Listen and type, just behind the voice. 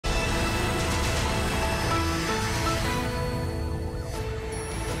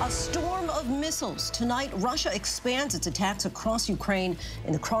A storm of missiles. Tonight, Russia expands its attacks across Ukraine.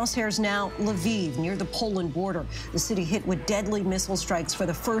 In the crosshairs now, Lviv, near the Poland border. The city hit with deadly missile strikes for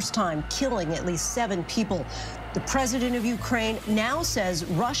the first time, killing at least 7 people. The president of Ukraine now says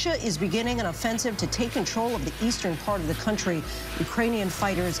Russia is beginning an offensive to take control of the eastern part of the country. Ukrainian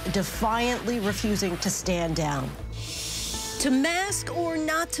fighters defiantly refusing to stand down. To mask or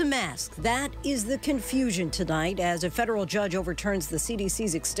not to mask, that is the confusion tonight as a federal judge overturns the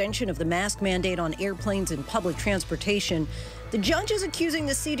CDC's extension of the mask mandate on airplanes and public transportation. The judge is accusing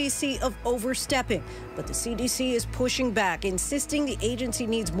the CDC of overstepping, but the CDC is pushing back, insisting the agency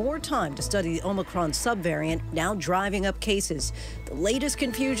needs more time to study the Omicron subvariant, now driving up cases. The latest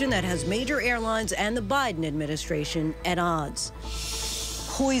confusion that has major airlines and the Biden administration at odds.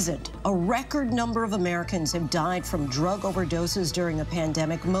 Poisoned. A record number of Americans have died from drug overdoses during a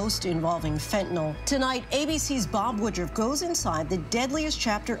pandemic, most involving fentanyl. Tonight, ABC's Bob Woodruff goes inside the deadliest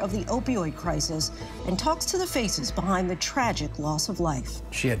chapter of the opioid crisis and talks to the faces behind the tragic loss of life.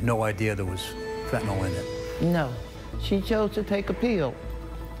 She had no idea there was fentanyl in it. No. She chose to take a pill,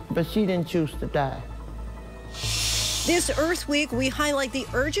 but she didn't choose to die. This Earth Week, we highlight the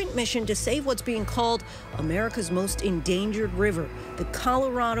urgent mission to save what's being called America's most endangered river, the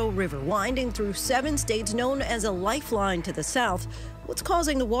Colorado River, winding through 7 states, known as a lifeline to the South. What's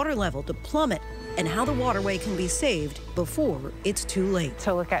causing the water level to plummet and how the waterway can be saved before it's too late.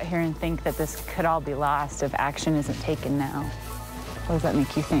 To look out here and think that this could all be lost if action isn't taken now. What does that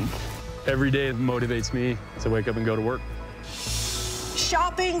make you think? Every day motivates me to wake up and go to work.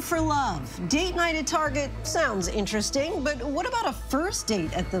 Shopping for love. Date night at Target sounds interesting, but what about a first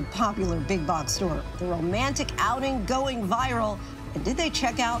date at the popular big box store? The romantic outing going viral. And did they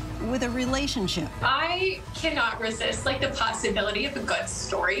check out with a relationship? I cannot resist the possibility of a good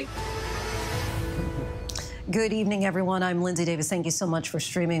story. Good evening, everyone. I'm Lindsay Davis. Thank you so much for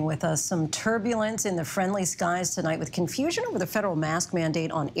streaming with us. Some turbulence in the friendly skies tonight with confusion over the federal mask mandate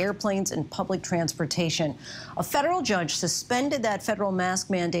on airplanes and public transportation. A federal judge suspended that federal mask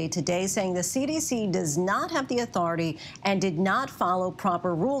mandate today, saying the CDC does not have the authority and did not follow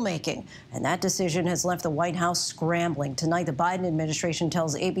proper rulemaking. And that decision has left the White House scrambling. Tonight, the Biden administration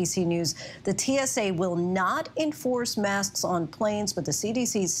tells ABC News the TSA will not enforce masks on planes, but the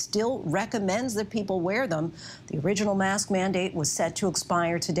CDC still recommends that people wear them. The original mask mandate was set to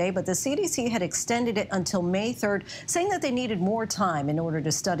expire today, but the CDC had extended it until May 3rd, saying that they needed more time in order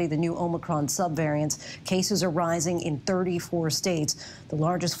to study the new Omicron subvariants. Cases are rising in 34 states. The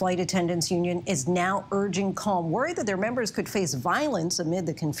largest flight attendants union is now urging calm, worried that their members could face violence amid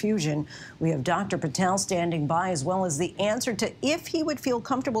the confusion. We have Dr. Patel standing by, as well as the answer to if he would feel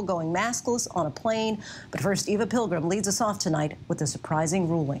comfortable going maskless on a plane. But first, Eva Pilgrim leads us off tonight with a surprising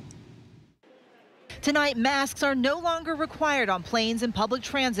ruling. Tonight, masks are no longer required on planes and public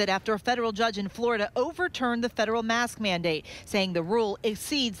transit after a federal judge in Florida overturned the federal mask mandate, saying the rule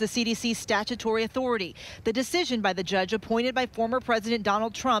exceeds the CDC's statutory authority. The decision by the judge appointed by former President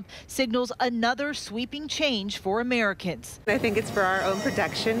Donald Trump signals another sweeping change for Americans. I think it's for our own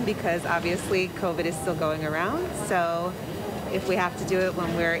protection because obviously COVID is still going around. So if we have to do it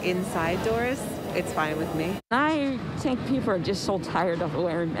when we're inside doors, it's fine with me. I think people are just so tired of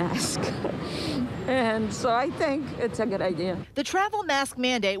wearing masks. And so I think it's a good idea. The travel mask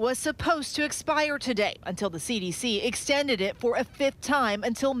mandate was supposed to expire today until the CDC extended it for a 5th time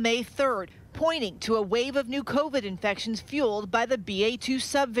until May 3rd, pointing to a wave of new COVID infections fueled by the BA.2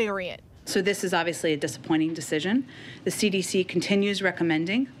 subvariant. So this is obviously a disappointing decision. The CDC continues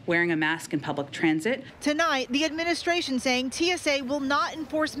recommending wearing a mask in public transit. Tonight, the administration saying TSA will not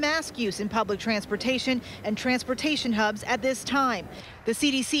enforce mask use in public transportation and transportation hubs at this time. The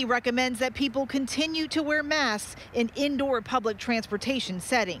CDC recommends that people continue to wear masks in indoor public transportation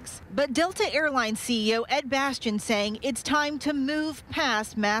settings. But Delta Airlines CEO Ed Bastian saying it's time to move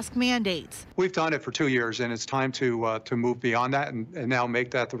past mask mandates. We've done it for 2 years, and it's time to move beyond that and now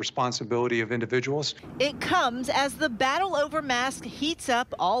make that the responsibility of individuals. It comes as the battle over masks heats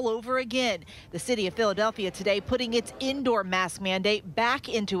up all over again. The city of Philadelphia today putting its indoor mask mandate back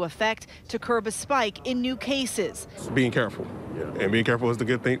into effect to curb a spike in new cases. Being careful. Yeah. And being careful is the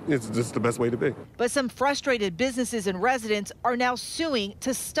good thing. It's just the best way to be. But some frustrated businesses and residents are now suing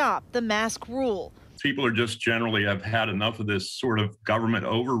to stop the mask rule. People are just generally have had enough of this sort of government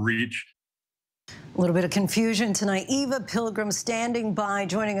overreach. A little bit of confusion tonight. Eva Pilgrim standing by,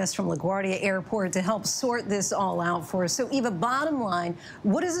 joining us from LaGuardia Airport to help sort this all out for us. So, Eva, bottom line,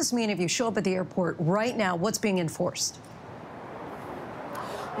 what does this mean if you show up at the airport right now? What's being enforced?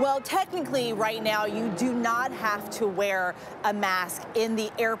 Well, technically, right now, you do not have to wear a mask in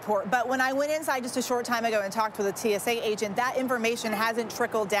the airport. But when I went inside just a short time ago and talked with a TSA agent, that information hasn't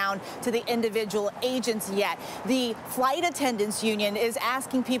trickled down to the individual agents yet. The flight attendants union is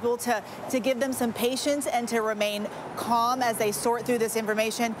asking people to give them some patience and to remain calm as they sort through this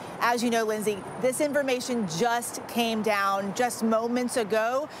information. As you know, Lindsay, this information just came down just moments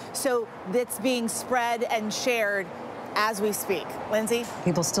ago, so it's being spread and shared as we speak. Lindsay?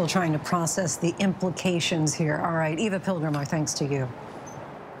 People still trying to process the implications here. All right, Eva Pilgrim, our thanks to you.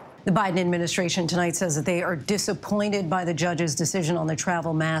 The Biden administration tonight says that they are disappointed by the judge's decision on the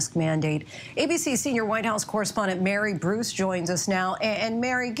travel mask mandate. ABC senior White House correspondent Mary Bruce joins us now. And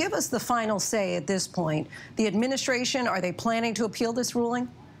Mary, give us the final say at this point. The administration, are they planning to appeal this ruling?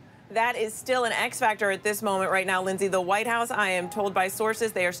 That is still an X factor at this moment right now, Lindsay. The White House, I am told by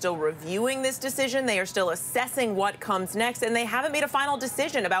sources, they are still reviewing this decision. They are still assessing what comes next, and they haven't made a final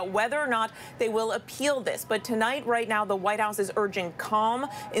decision about whether or not they will appeal this. But tonight, right now, the White House is urging calm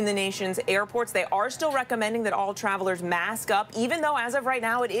in the nation's airports. They are still recommending that all travelers mask up, even though as of right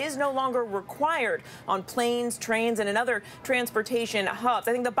now, it is no longer required on planes, trains, and in other transportation hubs.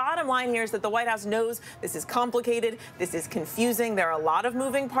 I think the bottom line here is that the White House knows this is complicated, this is confusing. There are a lot of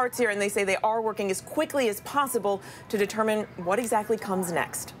moving parts here, and they say they are working as quickly as possible to determine what exactly comes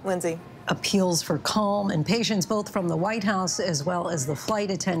next. Lindsay. Appeals for calm and patience, both from the White House as well as the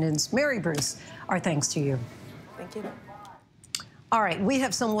flight attendants. Mary Bruce, our thanks to you. Thank you. All right, we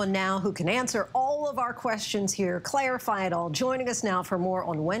have someone now who can answer all of our questions here, clarify it all. Joining us now for more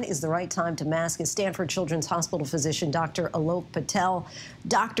on when is the right time to mask is Stanford Children's Hospital physician, Dr. Alok Patel.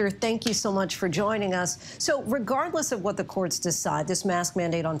 Doctor, thank you so much for joining us. So regardless of what the courts decide, this mask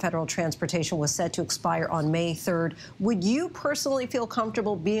mandate on federal transportation was set to expire on May 3rd. Would you personally feel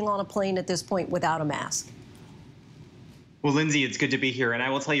comfortable being on a plane at this point without a mask? Well, Lindsay, it's good to be here. And I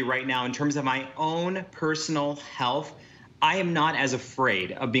will tell you right now, in terms of my own personal health, I am not as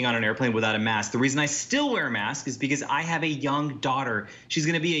afraid of being on an airplane without a mask. The reason I still wear a mask is because I have a young daughter. She's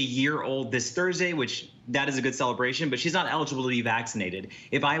going to be a year old this Thursday, which that is a good celebration, but she's not eligible to be vaccinated.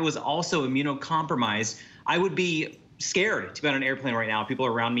 If I was also immunocompromised, I would be scared to be on an airplane right now. People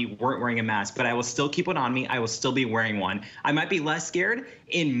around me weren't wearing a mask, but I will still keep one on me. I will still be wearing one. I might be less scared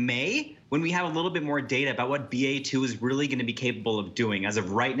in May when we have a little bit more data about what BA2 is really going to be capable of doing. As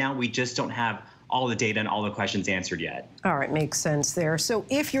of right now, we just don't have all the data and all the questions answered yet. All right, makes sense there. So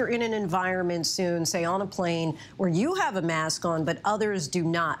if you're in an environment soon, say on a plane, where you have a mask on, but others do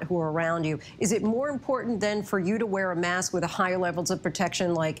not who are around you, is it more important then for you to wear a mask with higher levels of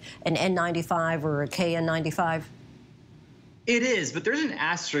protection like an N95 or a KN95? It is, but there's an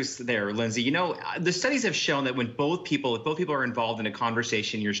asterisk there, Lindsay. You know, the studies have shown that when both people are involved in a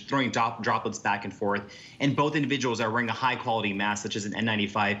conversation, you're throwing droplets back and forth, and both individuals are wearing a high-quality mask, such as an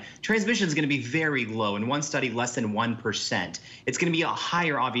N95, transmission is going to be very low. In one study, less than 1%. It's going to be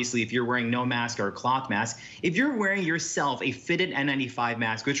higher, obviously, if you're wearing no mask or a cloth mask. If you're wearing yourself a fitted N95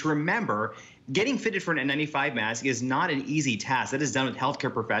 mask, which remember, getting fitted for an N95 mask is not an easy task. That is done with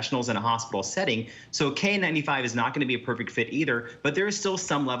healthcare professionals in a hospital setting. So KN95 is not going to be a perfect fit either, but there is still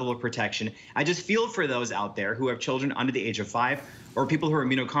some level of protection. I just feel for those out there who have children under the age of 5 or people who are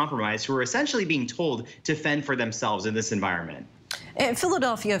immunocompromised who are essentially being told to fend for themselves in this environment. And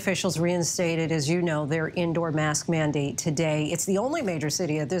Philadelphia officials reinstated, as you know, their indoor mask mandate today. It's the only major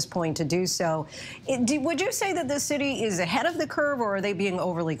city at this point to do so. Would you say that this city is ahead of the curve, or are they being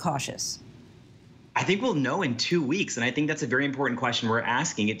overly cautious? I think we'll know in 2 weeks, and I think that's a very important question we're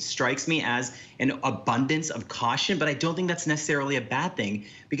asking. It strikes me as an abundance of caution, but I don't think that's necessarily a bad thing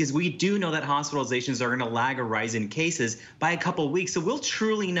because we do know that hospitalizations are going to lag a rise in cases by a couple of weeks. So we'll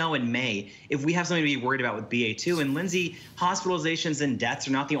truly know in May if we have something to be worried about with BA2. And Lindsay, hospitalizations and deaths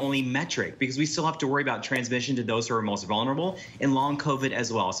are not the only metric because we still have to worry about transmission to those who are most vulnerable and long COVID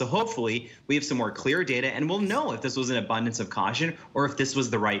as well. So hopefully we have some more clear data and we'll know if this was an abundance of caution or if this was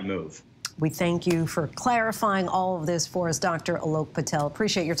the right move. We thank you for clarifying all of this for us, Dr. Alok Patel.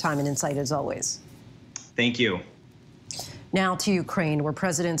 Appreciate your time and insight as always. Thank you. Now to Ukraine, where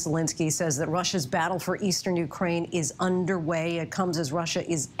President Zelensky says that Russia's battle for eastern Ukraine is underway. It comes as Russia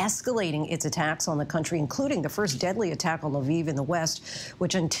is escalating its attacks on the country, including the first deadly attack on Lviv in the west,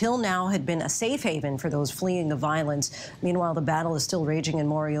 which until now had been a safe haven for those fleeing the violence. Meanwhile, the battle is still raging in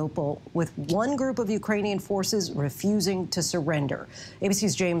Mariupol, with one group of Ukrainian forces refusing to surrender.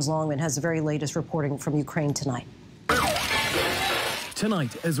 ABC's James Longman has the very latest reporting from Ukraine tonight.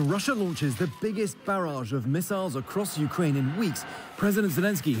 Tonight, as Russia launches the biggest barrage of missiles across Ukraine in weeks, President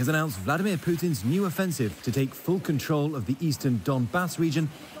Zelensky has announced Vladimir Putin's new offensive to take full control of the eastern Donbass region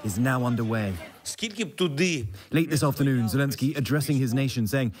is now underway. Late this afternoon, Zelensky addressing his nation,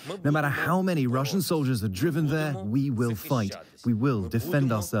 saying, no matter how many Russian soldiers are driven there, we will fight. We will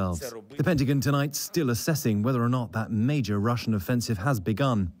defend ourselves. The Pentagon tonight still assessing whether or not that major Russian offensive has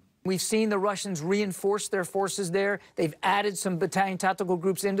begun. We've seen the Russians reinforce their forces there. They've added some battalion tactical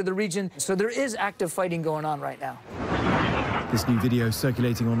groups into the region. So there is active fighting going on right now. This new video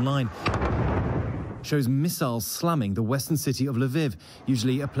circulating online shows missiles slamming the western city of Lviv,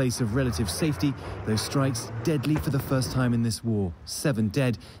 usually a place of relative safety. Those strikes deadly for the first time in this war. 7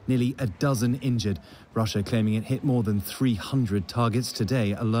 dead, nearly a dozen injured. Russia claiming it hit more than 300 targets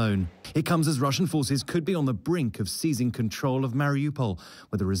today alone. It comes as Russian forces could be on the brink of seizing control of Mariupol,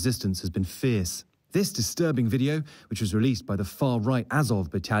 where the resistance has been fierce. This disturbing video, which was released by the far-right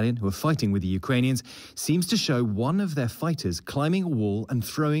Azov battalion who are fighting with the Ukrainians, seems to show one of their fighters climbing a wall and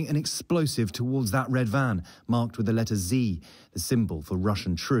throwing an explosive towards that red van, marked with the letter Z, the symbol for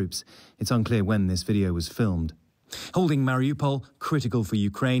Russian troops. It's unclear when this video was filmed. Holding Mariupol, critical for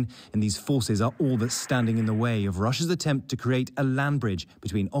Ukraine, and these forces are all that's standing in the way of Russia's attempt to create a land bridge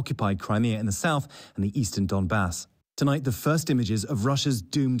between occupied Crimea in the south and the eastern Donbass. Tonight, the first images of Russia's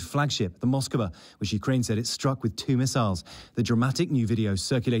doomed flagship, the Moskva, which Ukraine said it struck with 2 missiles. The dramatic new video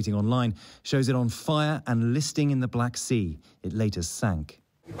circulating online shows it on fire and listing in the Black Sea. It later sank.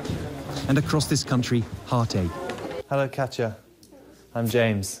 And across this country, heartache. Hello, Katya. I'm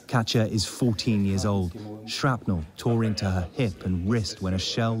James. Katya is 14 years old. Shrapnel tore into her hip and wrist when a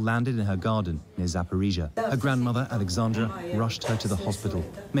shell landed in her garden near Zaporizhia. Her grandmother, Alexandra, rushed her to the hospital.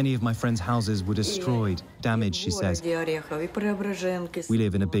 Many of my friends' houses were destroyed, damaged, she says. We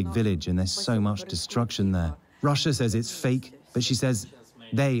live in a big village and there's so much destruction there. Russia says it's fake, but she says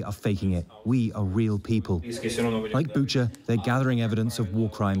they are faking it. We are real people. Like Bucha, they're gathering evidence of war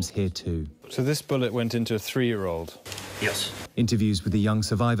crimes here too. So this bullet went into a 3-year-old? Yes. Interviews with the young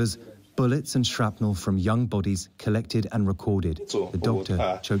survivors, bullets and shrapnel from young bodies collected and recorded. The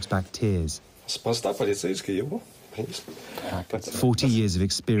doctor chokes back tears. 40 years of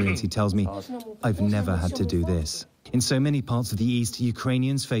experience, he tells me. I've never had to do this. In so many parts of the East,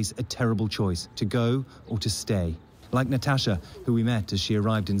 Ukrainians face a terrible choice, to go or to stay. Like Natasha, who we met as she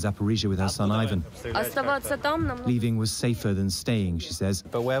arrived in Zaporizhia with her son Ivan. Leaving was safer than staying, she says.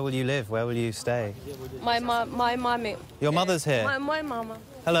 But where will you live? Where will you stay? My mommy. Your mother's here? My mama.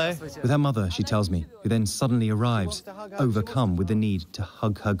 Hello. With her mother, she tells me, who then suddenly arrives, overcome with the need to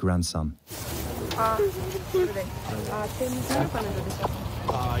hug her grandson.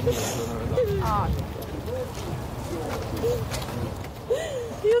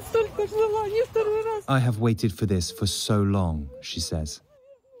 I have waited for this for so long, she says.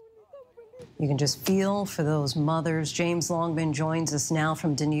 You can just feel for those mothers. James Longman joins us now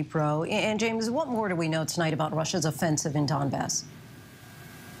from Dnipro. And James, what more do we know tonight about Russia's offensive in Donbass?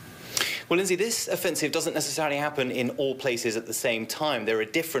 Well, Lindsay, this offensive doesn't necessarily happen in all places at the same time. There are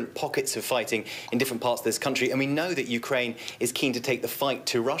different pockets of fighting in different parts of this country, and we know that Ukraine is keen to take the fight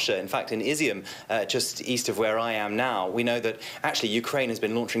to Russia. In fact, in Izium, just east of where I am now, we know that actually Ukraine has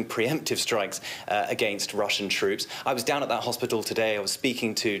been launching preemptive strikes against Russian troops. I was down at that hospital today. I was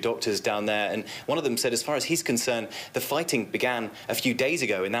speaking to doctors down there, and one of them said, as far as he's concerned, the fighting began a few days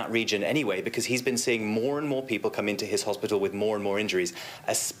ago in that region anyway, because he's been seeing more and more people come into his hospital with more and more injuries,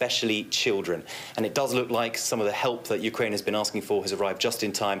 especially children. And it does look like some of the help that Ukraine has been asking for has arrived just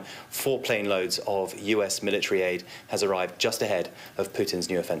in time. 4 plane loads of US military aid has arrived just ahead of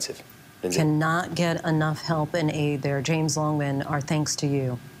Putin's new offensive. Lindsay? Cannot get enough help and aid there. James Longman, our thanks to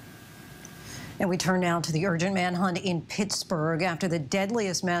you. And we turn now to the urgent manhunt in Pittsburgh. After the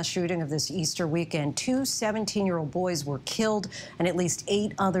deadliest mass shooting of this Easter weekend, 2 17-year-old boys were killed and at least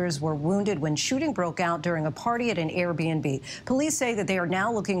 8 others were wounded when shooting broke out during a party at an Airbnb. Police say that they are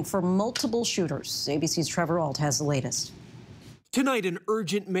now looking for multiple shooters. ABC's Trevor Ault has the latest. Tonight, an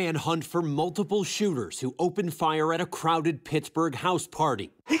urgent manhunt for multiple shooters who opened fire at a crowded Pittsburgh house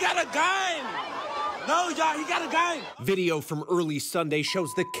party. He got a gun! No, y'all, he got a gun! Video from early Sunday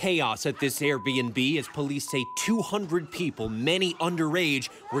shows the chaos at this Airbnb as police say 200 people, many underage,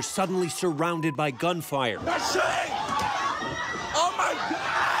 were suddenly surrounded by gunfire. That's shooting! Oh my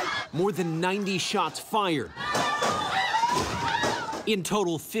God! More than 90 shots fired. In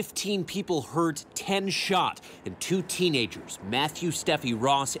total, 15 people hurt, 10 shot, and 2 teenagers, Matthew Steffi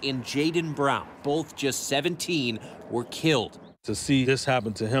Ross and Jaden Brown, both just 17, were killed. To see this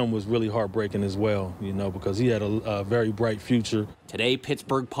happen to him was really heartbreaking as well, you know, because he had a very bright future. Today,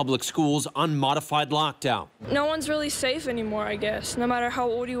 Pittsburgh Public Schools on modified lockdown. No one's really safe anymore, I guess, no matter how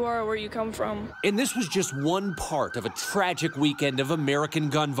old you are or where you come from. And this was just one part of a tragic weekend of American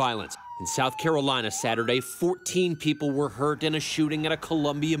gun violence. In South Carolina Saturday, 14 people were hurt in a shooting at a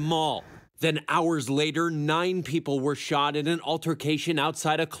Columbia mall. Then hours later, 9 people were shot in an altercation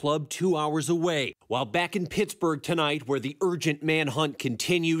outside a club 2 hours away. While back in Pittsburgh tonight, where the urgent manhunt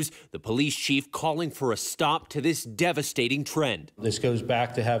continues, the police chief calling for a stop to this devastating trend. This goes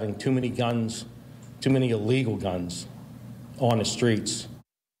back to having too many guns, too many illegal guns on the streets.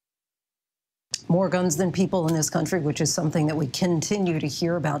 More guns than people in this country, which is something that we continue to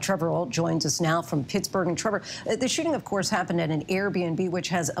hear about. Trevor Ault joins us now from Pittsburgh. And Trevor, the shooting, of course, happened at an Airbnb, which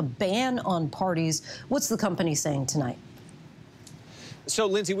has a ban on parties. What's the company saying tonight? So,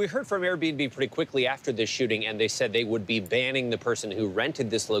 Lindsay, we heard from Airbnb pretty quickly after this shooting, and they said they would be banning the person who rented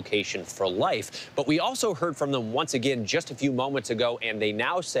this location for life. But we also heard from them once again just a few moments ago, and they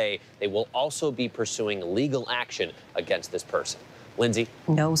now say they will also be pursuing legal action against this person. Lindsay?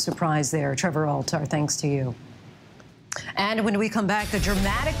 No surprise there. Trevor Ault, our thanks to you. And when we come back, the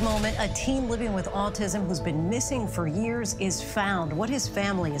dramatic moment, a teen living with autism who's been missing for years is found. What his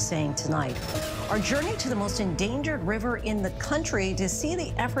family is saying tonight. Our journey to the most endangered river in the country to see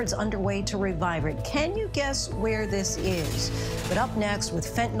the efforts underway to revive it. Can you guess where this is? But up next, with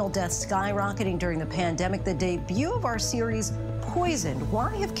fentanyl deaths skyrocketing during the pandemic, the debut of our series, Poisoned.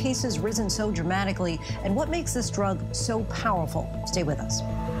 Why have cases risen so dramatically, and what makes this drug so powerful? Stay with us.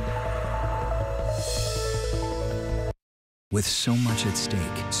 With so much at stake,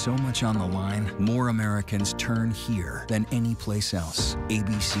 so much on the line, more Americans turn here than any place else.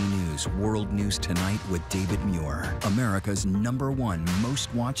 ABC News World News Tonight with David Muir, America's #1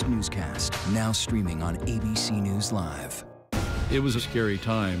 most watched newscast, now streaming on ABC News Live. It was a scary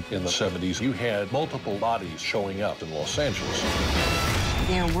time. In the 70s, you had multiple bodies showing up in Los Angeles.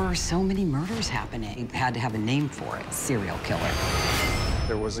 There were so many murders happening. You had to have a name for it, serial killer.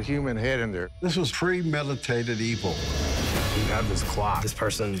 There was a human head in there. This was premeditated evil. We have this clock. This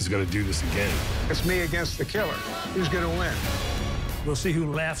person is going to do this again. It's me against the killer. Who's going to win? We'll see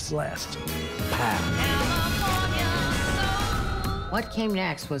who laughs last. What came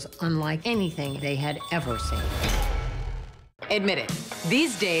next was unlike anything they had ever seen. Admit it.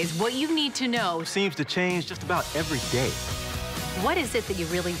 These days, what you need to know seems to change just about every day. What is it that you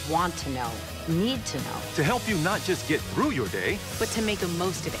really want to know, need to know? To help you not just get through your day, but to make the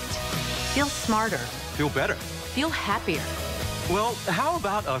most of it. Feel smarter. Feel better. Feel happier. Well, how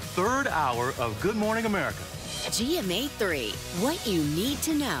about a third hour of Good Morning America? GMA 3, what you need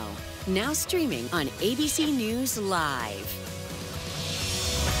to know. Now streaming on ABC News Live.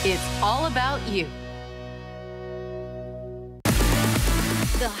 It's all about you.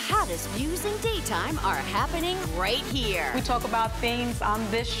 The hottest views in daytime are happening right here. We talk about things on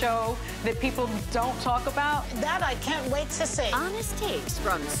this show that people don't talk about. That I can't wait to see. Honest takes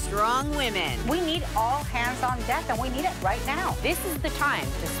from strong women. We need all hands on deck, and we need it right now. This is the time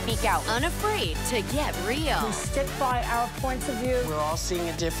to speak out. Unafraid to get real. We stick by our points of view. We're all seeing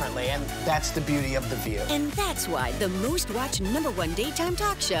it differently, and that's the beauty of The View. And that's why the most watched #1 daytime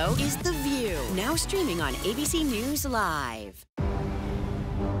talk show is The View. Now streaming on ABC News Live.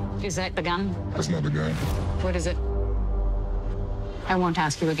 Is that the gun? That's not the gun. What is it? I won't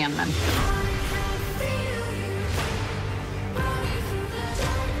ask you again then.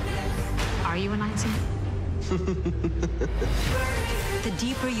 Are you a Nazi? The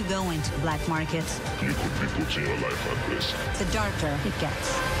deeper you go into black markets, you could be putting your life at risk. the darker it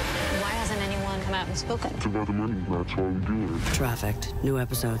gets. Why hasn't anyone come out and spoken? It's about the money. That's why we do it. Trafficked. New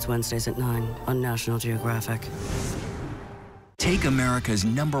episodes Wednesdays at 9 on National Geographic. Take America's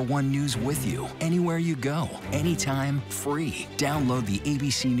 #1 news with you anywhere you go, anytime, free. Download the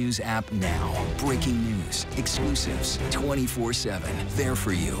ABC News app now. Breaking news, exclusives, 24/7. There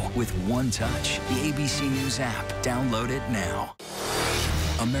for you with one touch. The ABC News app. Download it now.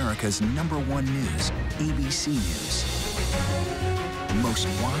 America's #1 news, ABC News. Most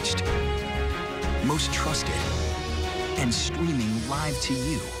watched, most trusted, and streaming live to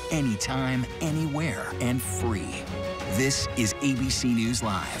you anytime, anywhere, and free. This is ABC News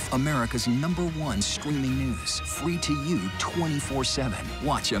Live, America's #1 streaming news, free to you 24/7.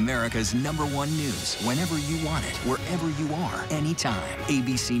 Watch America's #1 news whenever you want it, wherever you are, anytime.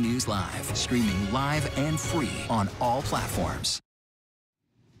 ABC News Live, streaming live and free on all platforms.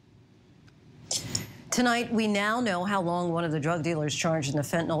 Tonight, we now know how long one of the drug dealers charged in the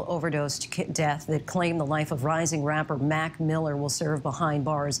fentanyl overdose death that claimed the life of rising rapper Mac Miller will serve behind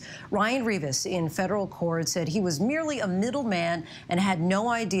bars. Ryan Rivas in federal court said he was merely a middleman and had no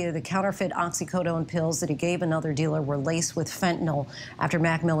idea the counterfeit oxycodone pills that he gave another dealer were laced with fentanyl. After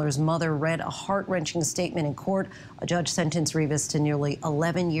Mac Miller's mother read a heart-wrenching statement in court, a judge sentenced Rivas to nearly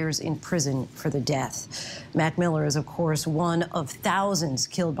 11 years in prison for the death. Mac Miller is, of course, one of thousands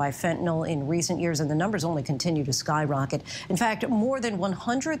killed by fentanyl in recent years. In the numbers only continue to skyrocket. In fact, more than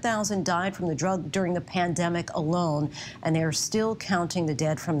 100,000 died from the drug during the pandemic alone, and they are still counting the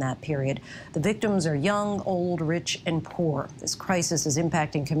dead from that period. The victims are young, old, rich, and poor. This crisis is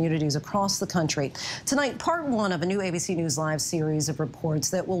impacting communities across the country. Tonight, part one of a new ABC News Live series of reports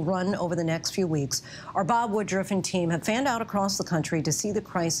that will run over the next few weeks. Our Bob Woodruff and team have fanned out across the country to see the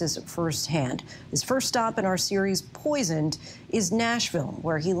crisis firsthand. His first stop in our series, Poisoned, is Nashville,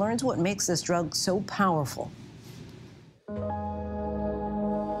 where he learns what makes this drug so powerful.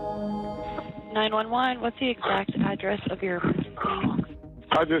 911, what's the exact address of your emergency?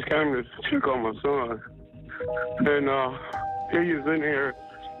 I just came to check on my son, and he is in here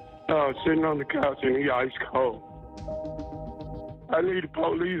sitting on the couch, and he's ice cold. I need the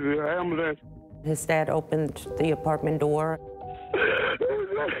police, an ambulance. His dad opened the apartment door.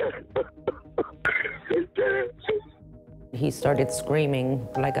 He started screaming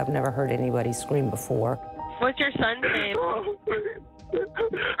like I've never heard anybody scream before. What's your son's name?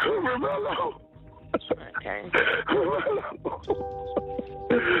 Romello. Okay.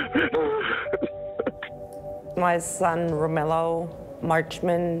 My son, Romello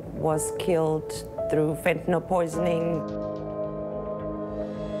Marchman, was killed through fentanyl poisoning.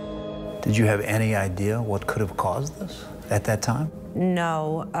 Did you have any idea what could have caused this at that time?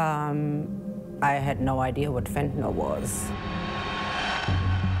 No, I had no idea what fentanyl was.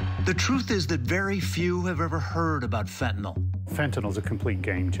 The truth is that very few have ever heard about fentanyl. Fentanyl is a complete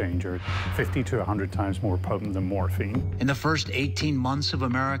game changer, 50 to 100 times more potent than morphine. In the first 18 months of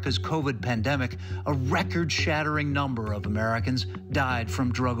America's COVID pandemic, a record-shattering number of Americans died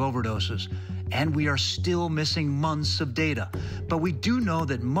from drug overdoses. And we are still missing months of data. But we do know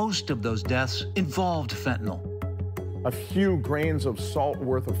that most of those deaths involved fentanyl. A few grains of salt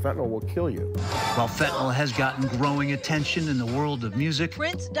worth of fentanyl will kill you. While fentanyl has gotten growing attention in the world of music,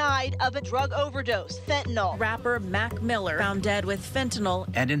 Prince died of a drug overdose, fentanyl. Rapper Mac Miller found dead with fentanyl.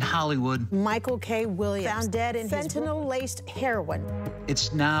 And in Hollywood, Michael K. Williams found dead in fentanyl-laced heroin.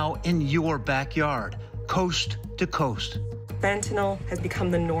 It's now in your backyard, coast to coast. Fentanyl has become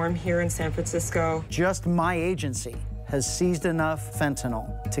the norm here in San Francisco. Just my agency has seized enough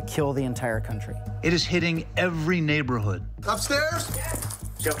fentanyl to kill the entire country. It is hitting every neighborhood. Upstairs?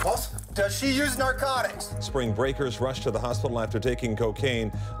 You have a pulse? Does she use narcotics? Spring breakers rushed to the hospital after taking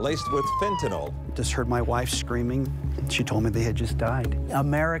cocaine laced with fentanyl. Just heard my wife screaming. She told me they had just died.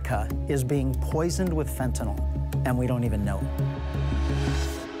 America is being poisoned with fentanyl, and we don't even know it.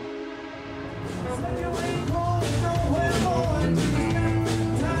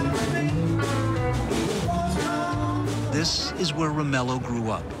 This is where Romello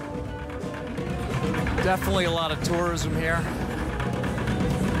grew up. Definitely a lot of tourism here.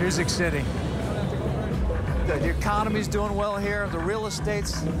 Music City. The economy's doing well here. The real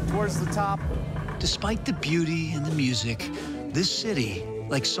estate's towards the top. Despite the beauty and the music, this city,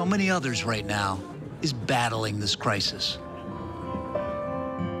 like so many others right now, is battling this crisis.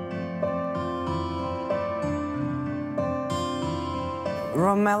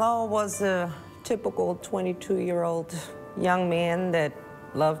 Romello was a typical 22-year-old young man that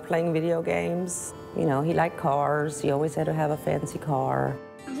loved playing video games. You know, he liked cars. He always had to have a fancy car.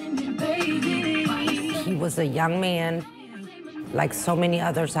 He was a young man, like so many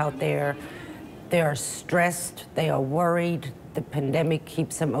others out there. They are stressed, they are worried. The pandemic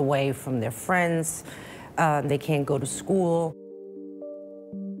keeps them away from their friends. They can't go to school.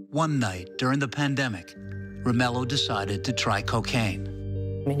 One night during the pandemic, Romello decided to try cocaine.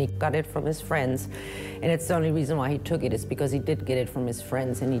 And he got it from his friends, and it's the only reason why he took it is because he did get it from his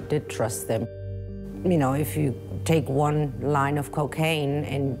friends and he did trust them. You know, if you take one line of cocaine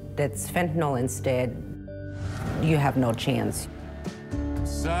and that's fentanyl instead, you have no chance.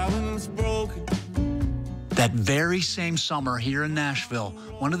 Silence broken. That very same summer here in Nashville,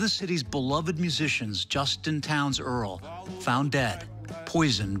 one of the city's beloved musicians, Justin Townes Earl, found dead,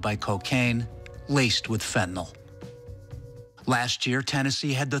 poisoned by cocaine laced with fentanyl. Last year,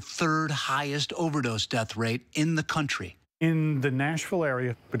 Tennessee had the third highest overdose death rate in the country. In the Nashville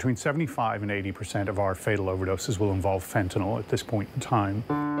area, between 75% and 80% of our fatal overdoses will involve fentanyl at this point in time.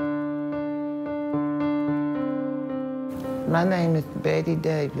 My name is Betty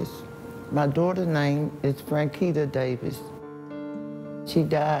Davis. My daughter's name is Frankita Davis. She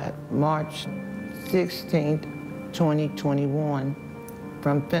died March 16th, 2021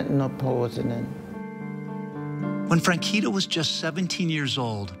 from fentanyl poisoning. When Frankita was just 17 years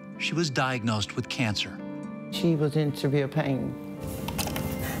old, she was diagnosed with cancer. She was in severe pain.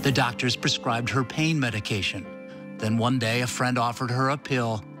 The doctors prescribed her pain medication. Then one day, a friend offered her a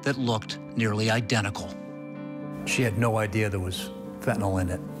pill that looked nearly identical. She had no idea there was fentanyl in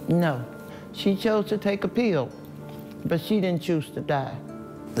it. No. She chose to take a pill, but she didn't choose to die.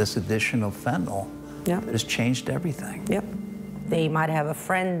 This addition of fentanyl has changed everything. Yep. They might have a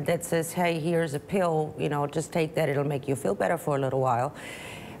friend that says, hey, here's a pill, you know, just take that, it'll make you feel better for a little while.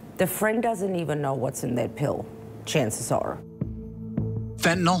 The friend doesn't even know what's in that pill, chances are.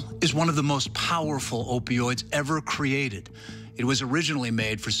 Fentanyl is one of the most powerful opioids ever created. It was originally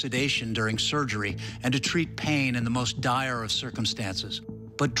made for sedation during surgery and to treat pain in the most dire of circumstances.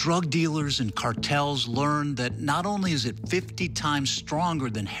 But drug dealers and cartels learned that not only is it 50 times stronger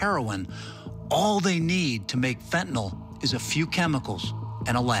than heroin, all they need to make fentanyl is a few chemicals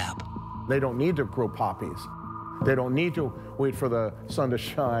and a lab. They don't need to grow poppies. They don't need to wait for the sun to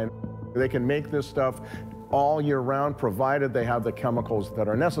shine. They can make this stuff all year round, provided they have the chemicals that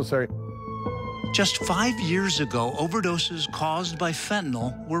are necessary. Just 5 years ago, overdoses caused by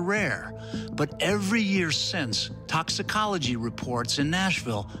fentanyl were rare. But every year since, toxicology reports in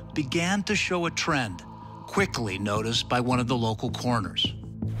Nashville began to show a trend, quickly noticed by one of the local coroners.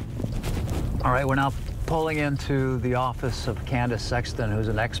 All right, we're now pulling into the office of Candace Sexton, who's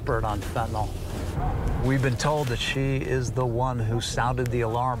an expert on fentanyl. We've been told that she is the one who sounded the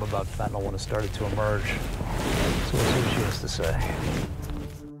alarm about fentanyl when it started to emerge. So let's see what she has to say.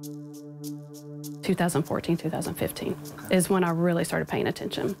 2014, 2015 is when I really started paying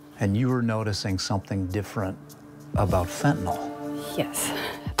attention. And you were noticing something different about fentanyl. Yes.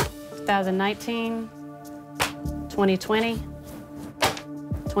 2019, 2020,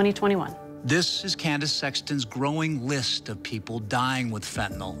 2021. This is Candace Sexton's growing list of people dying with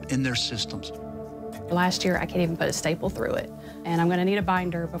fentanyl in their systems. Last year, I can't even put a staple through it, and I'm going to need a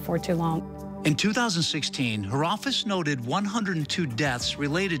binder before too long. In 2016, her office noted 102 deaths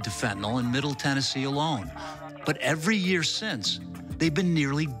related to fentanyl in Middle Tennessee alone. But every year since, they've been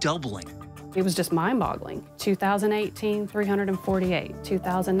nearly doubling. It was just mind-boggling. 2018, 348.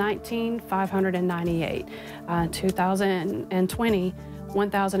 2019, 598. 2020,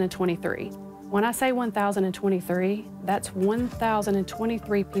 1,023. When I say 1,023, that's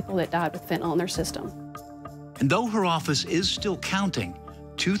 1,023 people that died with fentanyl in their system. And though her office is still counting,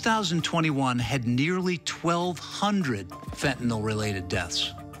 2021 had nearly 1,200 fentanyl-related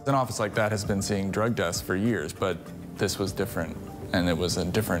deaths. An office like that has been seeing drug deaths for years, but this was different, and it was a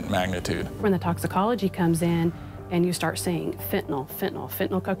different magnitude. When the toxicology comes in and you start seeing fentanyl,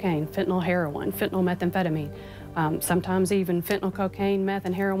 fentanyl cocaine, fentanyl heroin, fentanyl methamphetamine, sometimes even fentanyl cocaine, meth,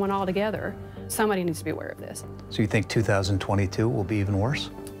 and heroin all together, somebody needs to be aware of this. So you think 2022 will be even worse?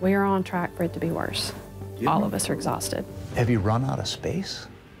 We are on track for it to be worse. All of us are exhausted. Have you run out of space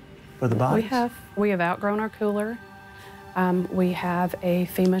for the bodies? We have outgrown our cooler. We have a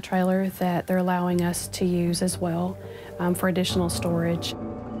FEMA trailer that they're allowing us to use as well for additional storage.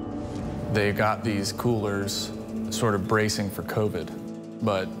 They got these coolers sort of bracing for COVID,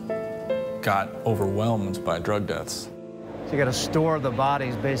 but got overwhelmed by drug deaths. So you got to store the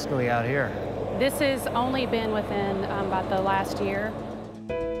bodies basically out here. This has only been within about the last year.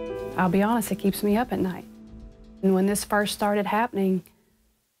 I'll be honest, it keeps me up at night. And when this first started happening,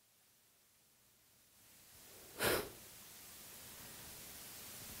 I'm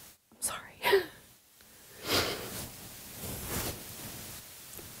sorry.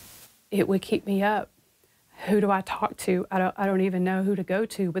 It would keep me up. Who do I talk to? I don't even know who to go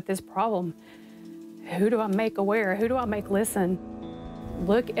to with this problem. Who do I make aware? Who do I make listen?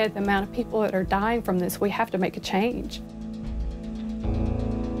 Look at the amount of people that are dying from this. We have to make a change.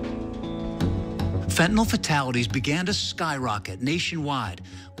 Fentanyl fatalities began to skyrocket nationwide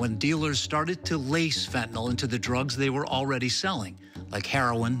when dealers started to lace fentanyl into the drugs they were already selling, like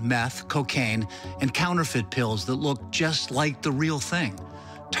heroin, meth, cocaine, and counterfeit pills that looked just like the real thing,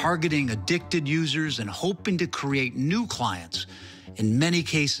 targeting addicted users and hoping to create new clients, in many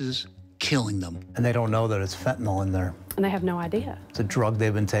cases, killing them. And they don't know that it's fentanyl in there. And they have no idea. It's a drug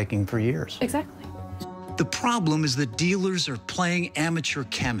they've been taking for years. Exactly. The problem is that dealers are playing amateur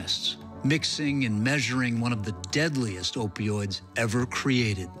chemists, mixing and measuring one of the deadliest opioids ever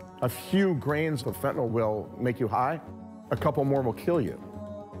created. A few grains of fentanyl will make you high. A couple more will kill you.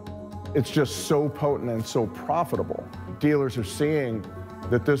 It's just so potent and so profitable. Dealers are seeing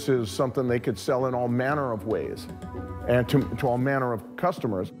that this is something they could sell in all manner of ways and to all manner of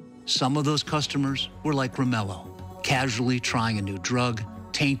customers. Some of those customers were like Romello, casually trying a new drug,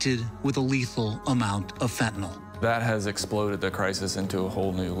 tainted with a lethal amount of fentanyl. That has exploded the crisis into a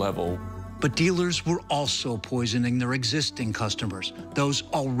whole new level. But dealers were also poisoning their existing customers, those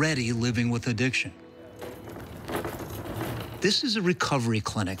already living with addiction. This is a recovery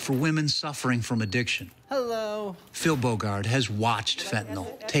clinic for women suffering from addiction. Hello. Phil Bogard has watched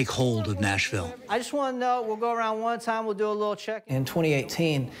fentanyl take hold of Nashville. I just want to know, we'll go around one time, we'll do a little check. In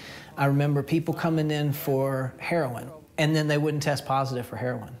 2018, I remember people coming in for heroin, and then they wouldn't test positive for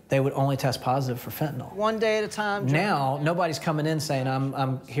heroin. They would only test positive for fentanyl. One day at a time. Now, nobody's coming in saying,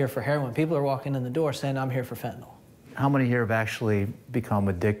 I'm here for heroin. People are walking in the door saying, I'm here for fentanyl. How many here have actually become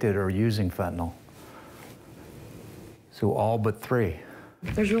addicted or using fentanyl? So all but 3.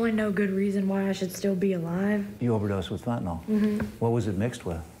 There's really no good reason why I should still be alive. You overdosed with fentanyl? Mm-hmm. What was it mixed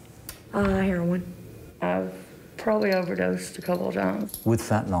with? Heroin. I've probably overdosed a couple of times. With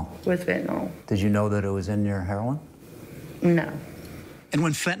fentanyl? With fentanyl. Did you know that it was in your heroin? No. And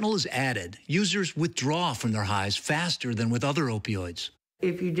when fentanyl is added, users withdraw from their highs faster than with other opioids.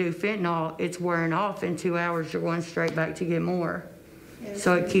 If you do fentanyl, it's wearing off. In 2 hours, you're going straight back to get more.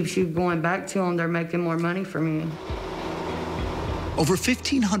 So it keeps you going back to them. They're making more money from you. Over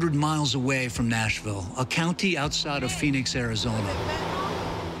 1,500 miles away from Nashville, a county outside of Phoenix, Arizona,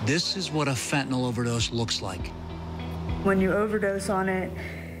 this is what a fentanyl overdose looks like. When you overdose on it,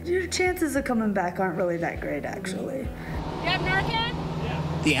 your chances of coming back aren't really that great, actually. You have Narcan?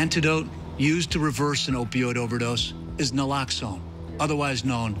 Yeah. The antidote used to reverse an opioid overdose is naloxone, otherwise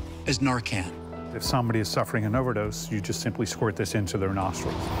known as Narcan. If somebody is suffering an overdose, you just simply squirt this into their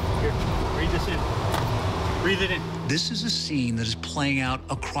nostrils. Here, breathe this in. Breathe it in. This is a scene that is playing out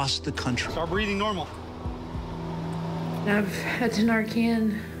across the country. Start breathing normal. I've had to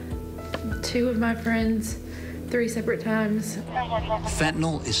Narcan 2 of my friends 3 separate times.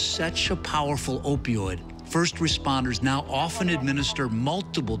 Fentanyl is such a powerful opioid, first responders now often administer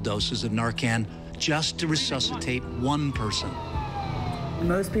multiple doses of Narcan just to resuscitate one person.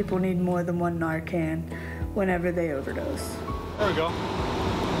 Most people need more than 1 Narcan whenever they overdose. There we go.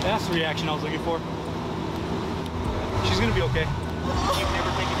 That's the reaction I was looking for. She's gonna be okay. You've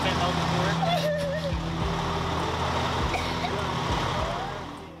never taken fentanyl before?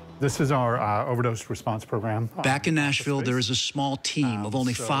 This is our overdose response program. Back in Nashville, there is a small team of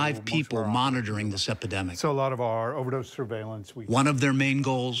only 5 people monitoring this epidemic. So a lot of our overdose surveillance. One of their main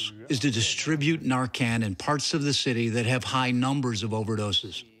goals is to distribute Narcan in parts of the city that have high numbers of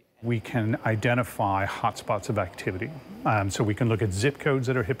overdoses. We can identify hotspots of activity. So we can look at zip codes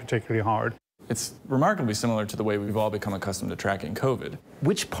that are hit particularly hard. It's remarkably similar to the way we've all become accustomed to tracking COVID.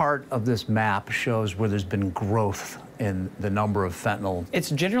 Which part of this map shows where there's been growth in the number of fentanyl?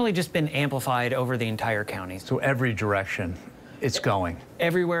 It's generally just been amplified over the entire county. So every direction it's going?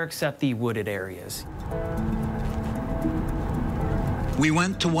 Everywhere except the wooded areas. We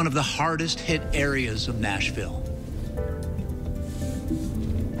went to one of the hardest hit areas of Nashville.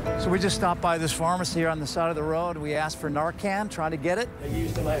 So we just stopped by this pharmacy here on the side of the road. We asked for Narcan, trying to get it.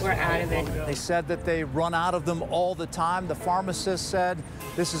 We're out of it. They said that they run out of them all the time. The pharmacist said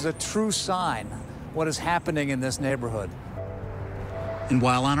this is a true sign what is happening in this neighborhood. And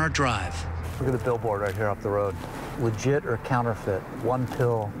while on our drive, look at the billboard right here up the road. Legit or counterfeit, 1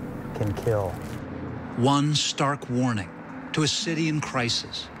 pill can kill. One stark warning to a city in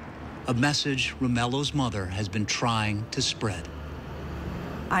crisis, a message Romello's mother has been trying to spread.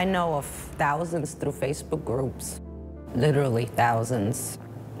 I know of thousands through Facebook groups, literally thousands.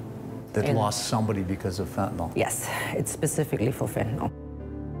 That lost somebody because of fentanyl? Yes, it's specifically for fentanyl.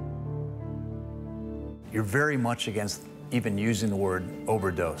 You're very much against even using the word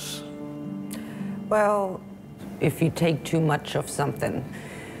overdose. Well, if you take too much of something,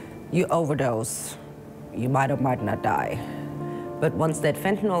 you overdose, you might or might not die. But once that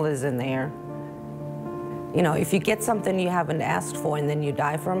fentanyl is in there, you know, if you get something you haven't asked for and then you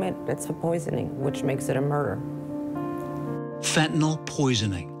die from it, that's a poisoning, which makes it a murder. Fentanyl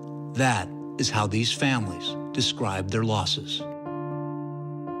poisoning. That is how these families describe their losses.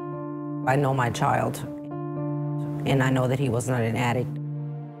 I know my child, and I know that he was not an addict.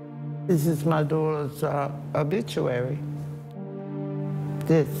 This is my daughter's obituary.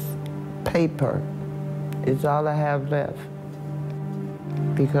 This paper is all I have left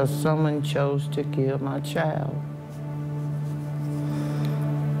because someone chose to kill my child.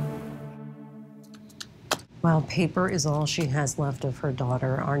 Well, paper is all she has left of her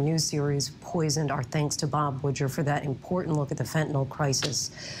daughter. Our new series, Poisoned, our thanks to Bob Woodger for that important look at the fentanyl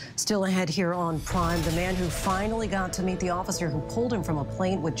crisis. Still ahead here on Prime, the man who finally got to meet the officer who pulled him from a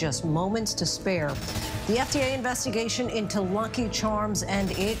plane with just moments to spare. The FDA investigation into Lucky Charms,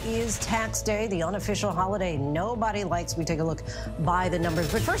 and it is tax day, the unofficial holiday nobody likes. We take a look by the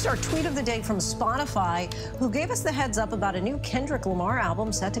numbers. But first, our tweet of the day from Spotify, who gave us the heads up about a new Kendrick Lamar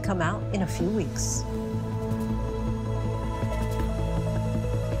album set to come out in a few weeks.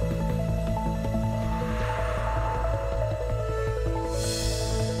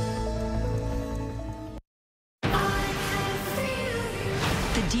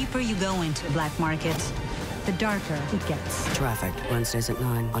 The deeper you go into the black market, the darker it gets. Traffic, Wednesdays at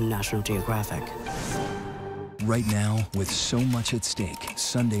 9 on National Geographic. Right now, with so much at stake,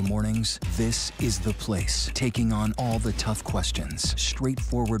 Sunday mornings, this is the place. Taking on all the tough questions.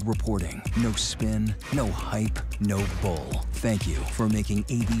 Straightforward reporting. No spin, no hype, no bull. Thank you for making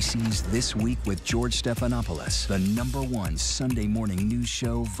ABC's This Week with George Stephanopoulos the #1 Sunday morning news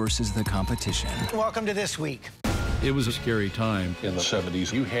show versus the competition. Welcome to This Week. It was a scary time. In the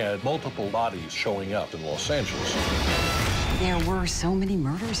 70s, you had multiple bodies showing up in Los Angeles. There were so many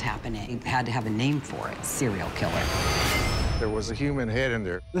murders happening. You had to have a name for it, serial killer. There was a human head in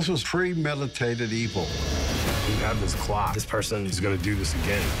there. This was premeditated evil. You have this clock. This person is going to do this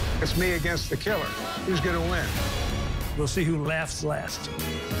again. It's me against the killer. Who's going to win? We'll see who laughs last.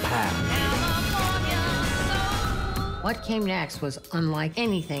 What came next was unlike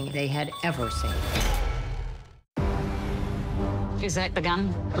anything they had ever seen. Is that the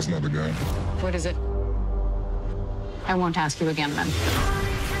gun? That's not the gun. What is it? I won't ask you again then.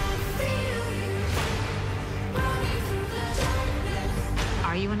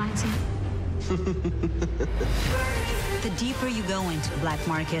 Are you a Nazi? The deeper you go into black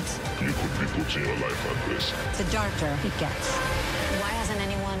markets, You could be putting your life at risk. the darker it gets. Why hasn't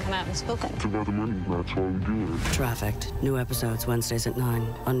anyone come out and spoken? It's about the money. That's why we do it. Trafficked. New episodes Wednesdays at 9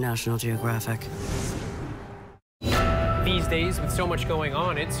 on National Geographic. These days, with so much going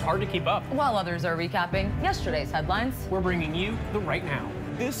on, it's hard to keep up. While others are recapping yesterday's headlines, We're bringing you the right now.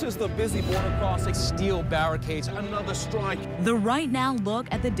 This is the busy border crossing. Steel barricades, another strike. The Right Now look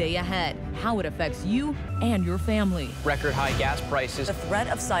at the day ahead, how it affects you and your family. Record high gas prices. The threat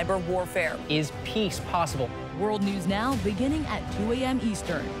of cyber warfare. Is peace possible? World News Now beginning at 2 a.m.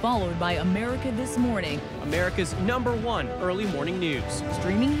 Eastern, followed by America This Morning. America's #1 early morning news.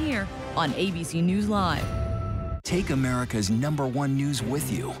 Streaming here on ABC News Live. Take America's #1 news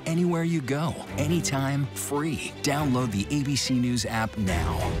with you anywhere you go, anytime, free. Download the ABC News app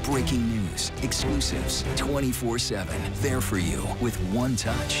now. Breaking news, exclusives, 24/7. There for you with one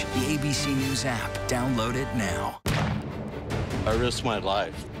touch. The ABC News app. Download it now. I risked my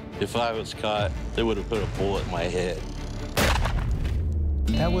life. If I was caught, they would have put a bullet in my head.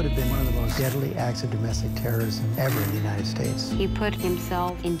 That would have been one of the most deadly acts of domestic terrorism ever in the United States. He put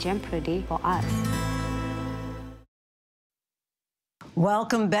himself in jeopardy for us.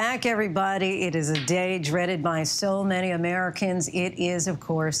 Welcome back, everybody. It is a day dreaded by so many Americans. It is, of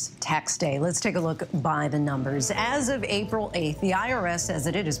course, tax day. Let's take a look by the numbers. As of April 8th, the IRS says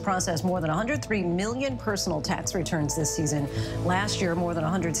that it has processed more than 103 million personal tax returns this season. Last year, more than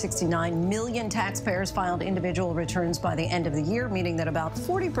 169 million taxpayers filed individual returns by the end of the year, meaning that about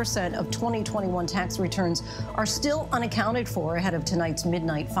 40% of 2021 tax returns are still unaccounted for ahead of tonight's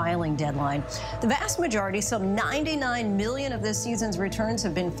midnight filing deadline. The vast majority, some 99 million of this season's returns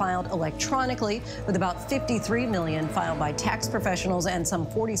have been filed electronically, with about 53 million filed by tax professionals and some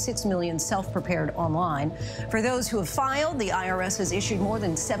 46 million self-prepared online. For those who have filed, the IRS has issued more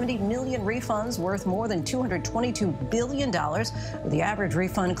than 70 million refunds worth more than $222 billion, with the average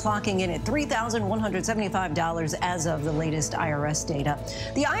refund clocking in at $3,175 as of the latest IRS data.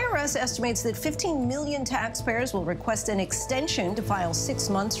 The IRS estimates that 15 million taxpayers will request an extension to file 6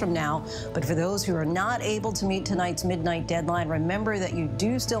 months from now. But for those who are not able to meet tonight's midnight deadline, remember that you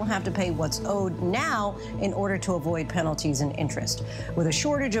do still have to pay what's owed now in order to avoid penalties and interest. With a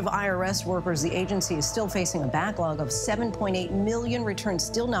shortage of IRS workers, the agency is still facing a backlog of 7.8 million returns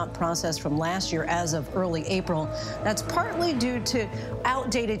still not processed from last year as of early April. That's partly due to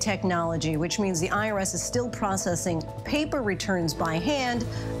outdated technology, which means the IRS is still processing paper returns by hand,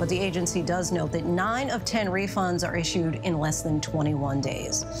 but the agency does note that 9 of 10 refunds are issued in less than 21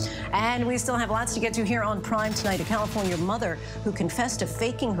 days. And we still have lots to get to here on Prime tonight. A California mother who confessed to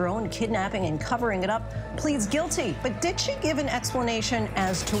faking her own kidnapping and covering it up pleads guilty. But did she give an explanation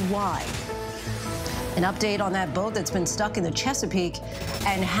as to why? An update on that boat that's been stuck in the Chesapeake.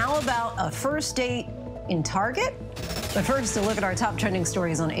 And how about a first date in Target? But first, a look at our top trending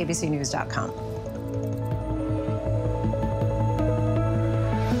stories on abcnews.com.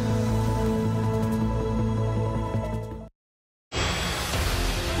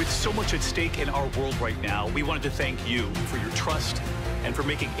 So much at stake in our world right now. We wanted to thank you for your trust and for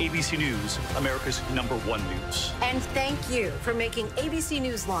making ABC News America's #1 news. And thank you for making ABC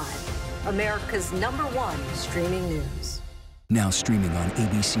News Live America's #1 streaming news. Now streaming on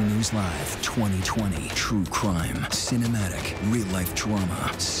ABC News Live 2020. True crime, cinematic, real-life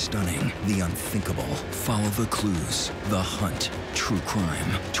drama, stunning, the unthinkable. Follow the clues. The Hunt. True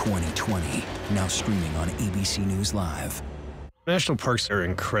crime 2020. Now streaming on ABC News Live. National parks are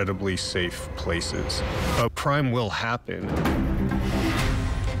incredibly safe places, but crime will happen.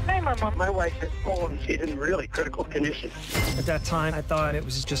 I'm My wife had fallen. She's in really critical condition. At that time, I thought it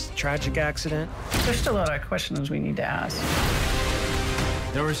was just a tragic accident. There's still a lot of questions we need to ask.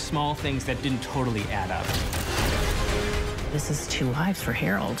 There were small things that didn't totally add up. This is 2 lives for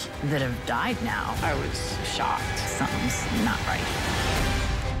Harold that have died now. I was shocked. Something's not right.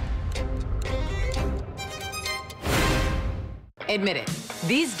 Admit it.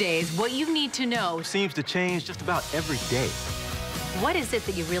 These days, what you need to know seems to change just about every day. What is it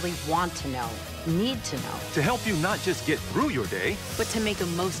that you really want to know, need to know? To help you not just get through your day, but to make the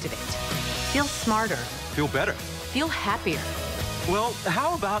most of it. Feel smarter. Feel better. Feel happier. Well,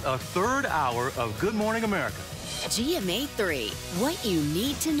 how about a third hour of Good Morning America? GMA 3, what you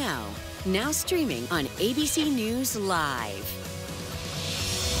need to know. Now streaming on ABC News Live.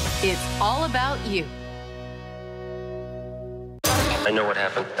 It's all about you. I know what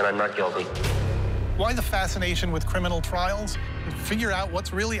happened, and I'm not guilty. Why the fascination with criminal trials? Figure out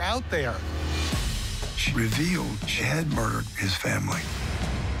what's really out there. She revealed she had murdered his family.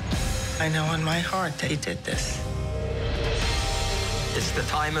 I know in my heart that he did this. It's the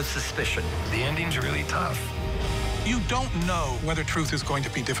time of suspicion. The ending's really tough. You don't know whether truth is going to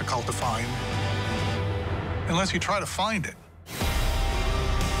be difficult to find unless you try to find it.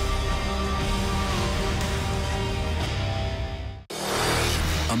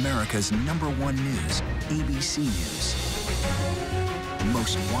 America's #1 news, ABC News.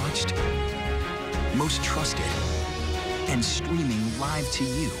 Most watched, most trusted, and streaming live to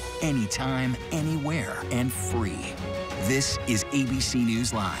you anytime, anywhere, and free. This is ABC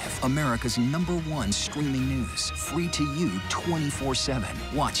News Live, America's #1 streaming news. Free to you 24/7.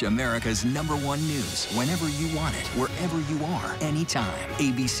 Watch America's #1 news whenever you want it, wherever you are, anytime.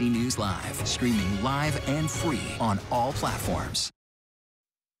 ABC News Live, streaming live and free on all platforms.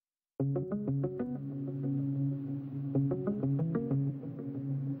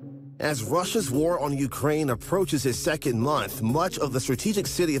 As Russia's war on Ukraine approaches its second month, much of the strategic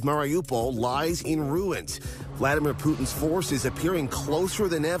city of Mariupol lies in ruins. Vladimir Putin's forces appearing closer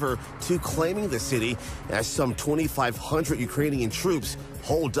than ever to claiming the city as some 2,500 Ukrainian troops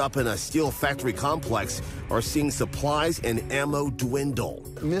holed up in a steel factory complex are seeing supplies and ammo dwindle.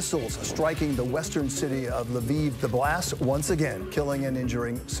 Missiles striking the western city of Lviv. The blasts once again killing and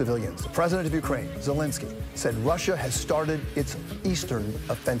injuring civilians. The president of Ukraine, Zelensky, said Russia has started its eastern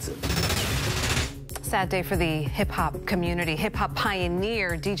offensive. Sad day for the hip-hop community. Hip-hop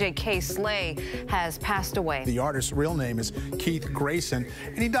pioneer DJ K. Slay has passed away. The artist's real name is Keith Grayson,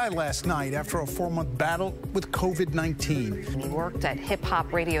 and he died last night after a 4-month battle with COVID-19. He worked at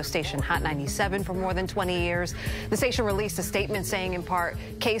hip-hop radio station Hot 97 for more than 20 years. The station released a statement saying, in part,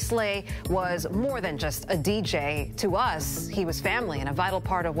 K. Slay was more than just a DJ. To us, he was family and a vital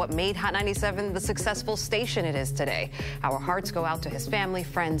part of what made Hot 97 the successful station it is today. Our hearts go out to his family,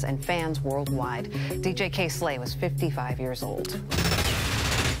 friends, and fans worldwide. DJ K. Slay was 55 years old.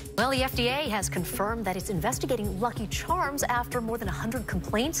 Well, the FDA has confirmed that it's investigating Lucky Charms after more than 100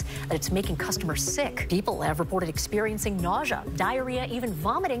 complaints that it's making customers sick. People have reported experiencing nausea, diarrhea, even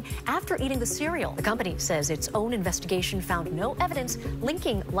vomiting after eating the cereal. The company says its own investigation found no evidence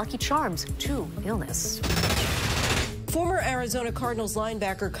linking Lucky Charms to illness. Former Arizona Cardinals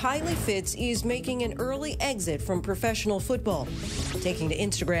linebacker Kylie Fitz is making an early exit from professional football, taking to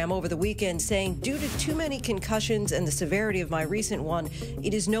Instagram over the weekend saying, due to too many concussions and the severity of my recent one,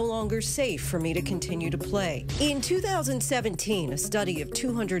 it is no longer safe for me to continue to play. In 2017, a study of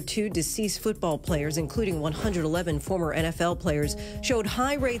 202 deceased football players, including 111 former NFL players, showed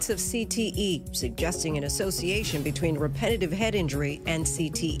high rates of CTE, suggesting an association between repetitive head injury and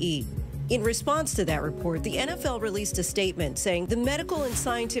CTE. In response to that report, the NFL released a statement saying the medical and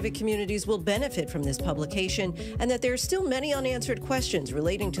scientific communities will benefit from this publication and that there are still many unanswered questions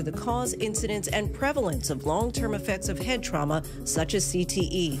relating to the cause, incidence, and prevalence of long-term effects of head trauma, such as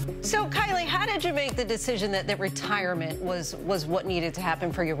CTE. So, Kylie, how did you make the decision that retirement was what needed to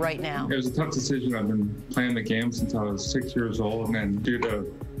happen for you right now? It was a tough decision. I've been playing the game since I was 6 years old, and then due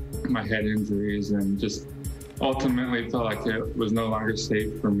to my head injuries and just ultimately felt like it was no longer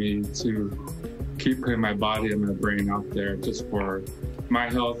safe for me to keep putting my body and my brain out there just for my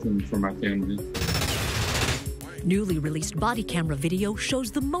health and for my family. Newly released body camera video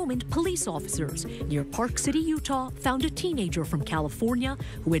shows the moment police officers near Park City, Utah, found a teenager from California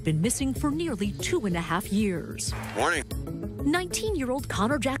who had been missing for nearly 2.5 years. Morning. 19-year-old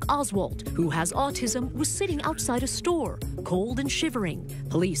Connor Jack Oswald, who has autism, was sitting outside a store, cold and shivering.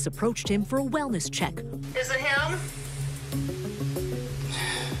 Police approached him for a wellness check. Is it him?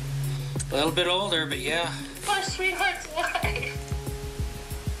 A little bit older, but yeah. My sweetheart's wife.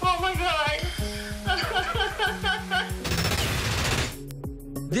 Oh my God.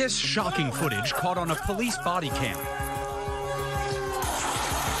 This shocking footage caught on a police body cam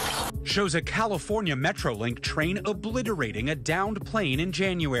shows a California Metrolink train obliterating a downed plane in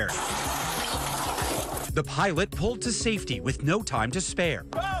January. The pilot pulled to safety with no time to spare.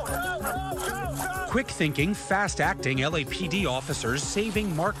 Quick-thinking, fast-acting LAPD officers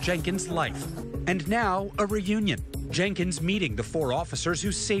saving Mark Jenkins' life. And now, a reunion. Jenkins meeting the 4 officers who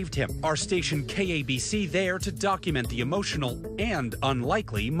saved him. Our station KABC there to document the emotional and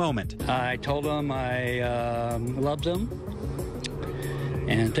unlikely moment. I told them I loved them,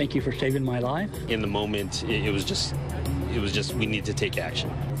 and thank you for saving my life. In the moment, it was just we need to take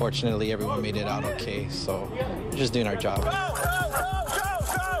action. Fortunately, everyone made it out okay, so we're just doing our job.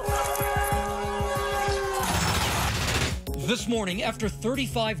 This morning, after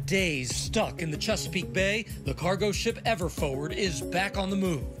 35 days stuck in the Chesapeake Bay, the cargo ship Everforward is back on the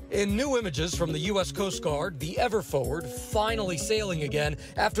move. In new images from the U.S. Coast Guard, the Everforward finally sailing again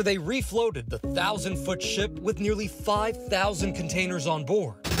after they refloated the 1,000-foot ship with nearly 5,000 containers on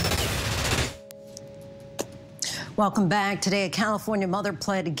board. Welcome back. Today, a California mother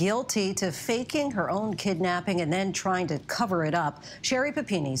pled guilty to faking her own kidnapping and then trying to cover it up. Sherry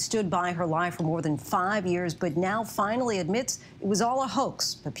Papini stood by her lie for more than 5 years, but now finally admits it was all a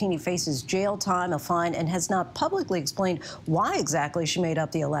hoax. Papini faces jail time, a fine, and has not publicly explained why exactly she made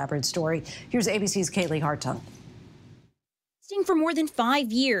up the elaborate story. Here's ABC's Kaylee Hartung. For more than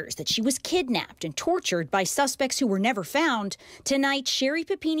 5 years that she was kidnapped and tortured by suspects who were never found, tonight Sherry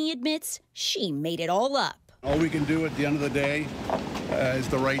Papini admits she made it all up. All we can do at the end of the day is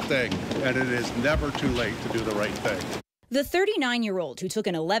the right thing, and it is never too late to do the right thing. The 39-year-old who took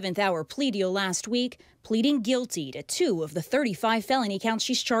an 11th-hour plea deal last week, pleading guilty to 2 of the 35 felony counts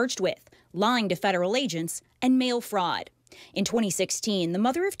she's charged with, lying to federal agents and mail fraud. In 2016, the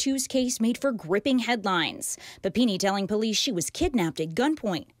mother of 2's case made for gripping headlines. Papini telling police she was kidnapped at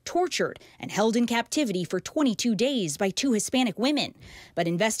gunpoint, tortured, and held in captivity for 22 days by 2 Hispanic women. But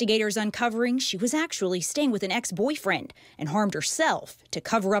investigators uncovering she was actually staying with an ex-boyfriend and harmed herself to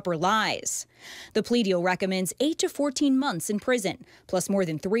cover up her lies. The plea deal recommends 8 to 14 months in prison, plus more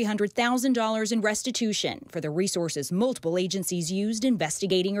than $300,000 in restitution for the resources multiple agencies used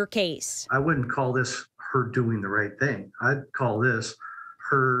investigating her case. I wouldn't call this her doing the right thing. I'd call this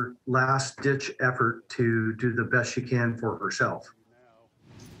her last-ditch effort to do the best she can for herself.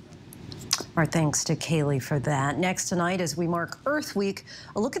 Our thanks to Kaylee for that. Next tonight, as we mark Earth Week,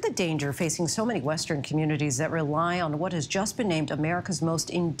 a look at the danger facing so many Western communities that rely on what has just been named America's most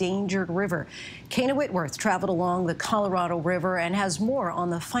endangered river. Kana Whitworth traveled along the Colorado River and has more on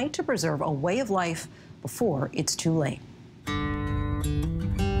the fight to preserve a way of life before it's too late.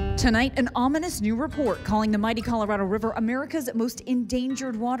 Tonight, an ominous new report calling the mighty Colorado River America's most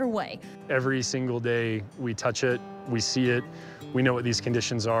endangered waterway. Every single day we touch it, we see it, we know what these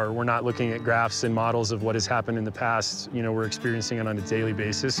conditions are. We're not looking at graphs and models of what has happened in the past. You know, we're experiencing it on a daily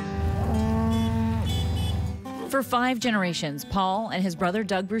basis. For 5 generations, Paul and his brother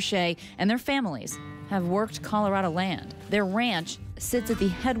Doug Bruchet and their families have worked Colorado land. Their ranch sits at the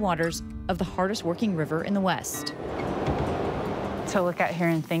headwaters of the hardest working river in the West. To look out here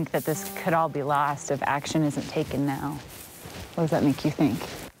and think that this could all be lost if action isn't taken now, what does that make you think?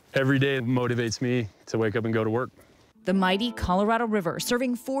 Every day motivates me to wake up and go to work. The mighty Colorado River,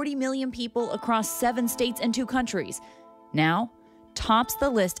 serving 40 million people across 7 states and 2 countries, now tops the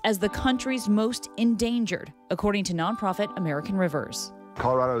list as the country's most endangered, according to nonprofit American Rivers.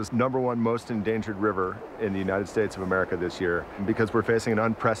 Colorado's #1 most endangered river in the United States of America this year, because we're facing an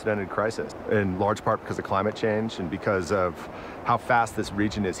unprecedented crisis, in large part because of climate change and because of how fast this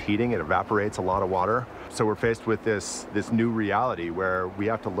region is heating. It evaporates a lot of water. So we're faced with this new reality where we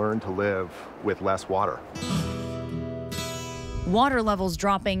have to learn to live with less water. Water levels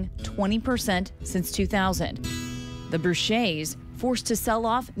dropping 20% since 2000. The Bruchets forced to sell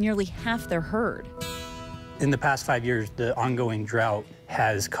off nearly half their herd. In the past 5 years, the ongoing drought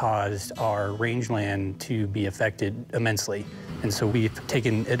has caused our rangeland to be affected immensely. And so we've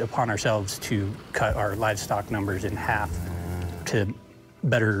taken it upon ourselves to cut our livestock numbers in half to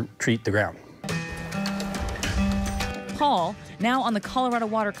better treat the ground. Paul, now on the Colorado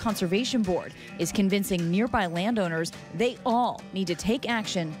Water Conservation Board, is convincing nearby landowners they all need to take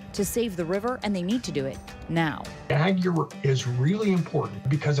action to save the river, and they need to do it now. Ag is really important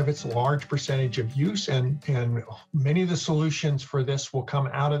because of its large percentage of use, and many of the solutions for this will come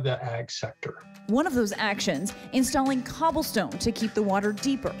out of the ag sector. One of those actions, installing cobblestone to keep the water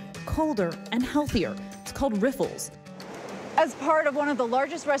deeper, colder, and healthier. It's called riffles. As part of one of the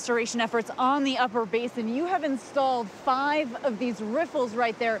largest restoration efforts on the Upper Basin, you have installed 5 of these riffles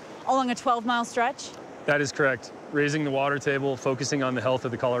right there along a 12-mile stretch? That is correct. raising the water table, focusing on the health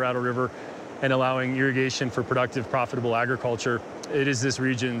of the Colorado River, and allowing irrigation for productive, profitable agriculture. It is this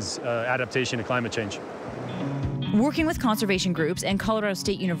region's adaptation to climate change. Working with conservation groups and Colorado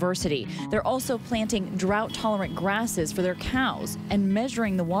State University, they're also planting drought-tolerant grasses for their cows and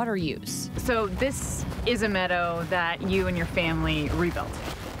measuring the water use. So this is a meadow that you and your family rebuilt?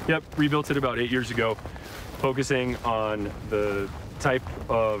 Yep, rebuilt it about 8 years ago, focusing on the type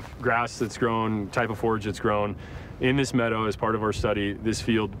of grass that's grown, type of forage that's grown. In this meadow, as part of our study, this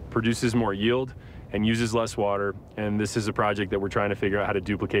field produces more yield and uses less water, and this is a project that we're trying to figure out how to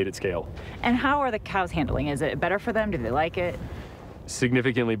duplicate at scale. And how are the cows handling? Is it better for them? Do they like it?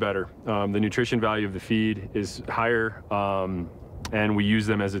 Significantly better. The nutrition value of the feed is higher, and we use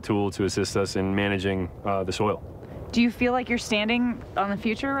them as a tool to assist us in managing the soil. Do you feel like you're standing on the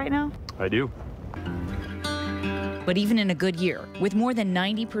future right now? I do. But even in a good year, with more than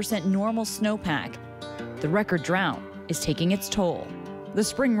 90% normal snowpack, the record drought is taking its toll. The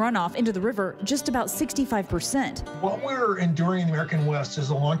spring runoff into the river just about 65%. What we're enduring in the American West is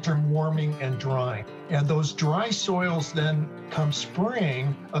a long-term warming and drying. And those dry soils then, come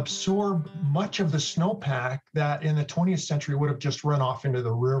spring, absorb much of the snowpack that in the 20th century would have just run off into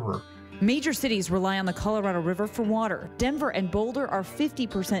the river. Major cities rely on the Colorado River for water. Denver and Boulder are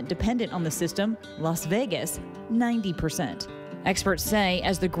 50% dependent on the system. Las Vegas, 90%. Experts say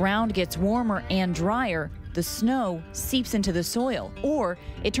as the ground gets warmer and drier, the snow seeps into the soil, or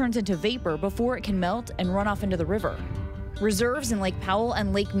it turns into vapor before it can melt and run off into the river. Reserves in Lake Powell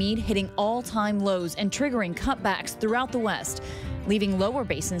and Lake Mead hitting all-time lows and triggering cutbacks throughout the West, leaving lower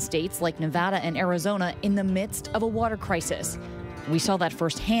basin states like Nevada and Arizona in the midst of a water crisis. We saw that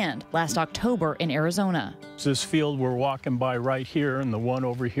firsthand last October in Arizona. This field we're walking by right here and the one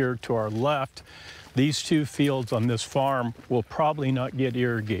over here to our left, these two fields on this farm will probably not get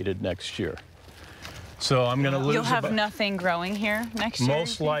irrigated next year. So I'm going to lose. You'll have nothing growing here next year?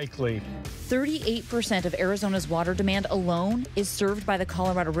 Most likely. 38% of Arizona's water demand alone is served by the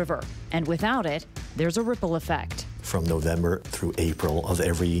Colorado River. And without it, there's a ripple effect. From November through April of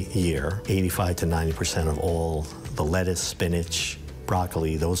every year, 85 to 90% of all the lettuce, spinach,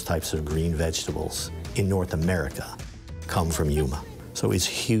 broccoli, those types of green vegetables in North America come from Yuma. So it's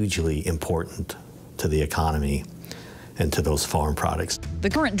hugely important to the economy and to those farm products. The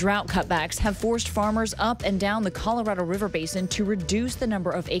current drought cutbacks have forced farmers up and down the Colorado River Basin to reduce the number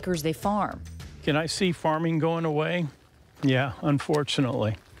of acres they farm. Can I see farming going away? Yeah,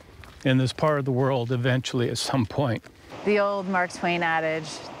 unfortunately. In this part of the world, eventually at some point. The old Mark Twain adage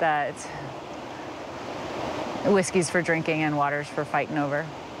that whiskey's for drinking and water's for fighting over.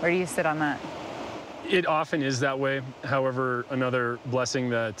 Where do you sit on that? It often is that way. However, another blessing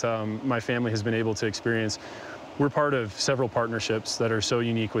that my family has been able to experience, we're part of several partnerships that are so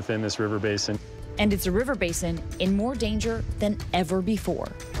unique within this river basin. And it's a river basin in more danger than ever before.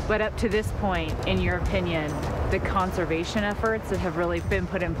 But up to this point, in your opinion, the conservation efforts that have really been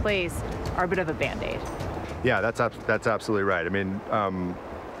put in place are a bit of a Band-Aid. Yeah, that's absolutely right. I mean,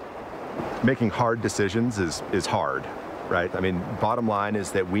 making hard decisions is hard, right? I mean, bottom line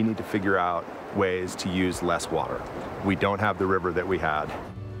is that we need to figure out ways to use less water. We don't have the river that we had.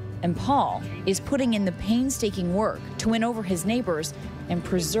 And Paul is putting in the painstaking work to win over his neighbors and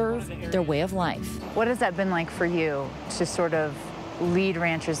preserve their way of life. What has that been like for you to sort of lead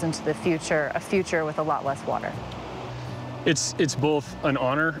ranchers into the future, a future with a lot less water? It's both an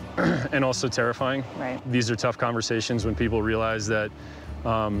honor and also terrifying. Right. These are tough conversations when people realize that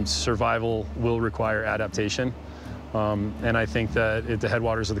survival will require adaptation. And I think that at the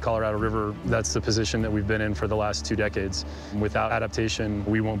headwaters of the Colorado River, that's the position that we've been in for the last 2 decades. Without adaptation,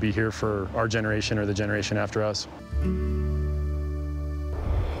 we won't be here for our generation or the generation after us.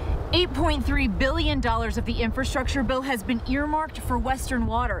 $8.3 billion of the infrastructure bill has been earmarked for Western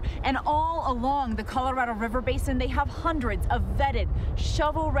water. And all along the Colorado River Basin, they have hundreds of vetted,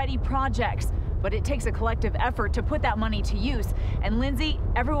 shovel-ready projects. But it takes a collective effort to put that money to use. And Lindsay,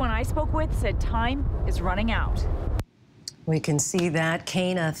 everyone I spoke with said time is running out. We can see that.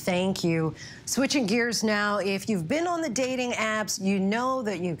 Kana, thank you. Switching gears now, if you've been on the dating apps, you know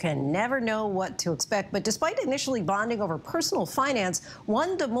that you can never know what to expect. But despite initially bonding over personal finance,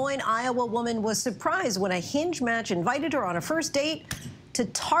 one Des Moines, Iowa woman was surprised when a Hinge match invited her on a first date to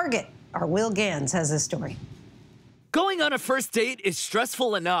Target. Our Will Gans has this story. Going on a first date is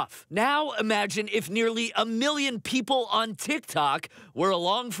stressful enough. Now imagine if nearly 1 million people on TikTok were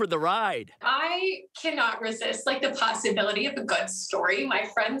along for the ride. I cannot resist the possibility of a good story. My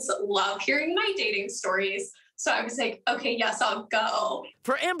friends love hearing my dating stories. So I was like, okay, yes, I'll go.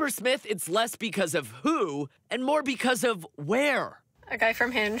 For Amber Smith, it's less because of who and more because of where. A guy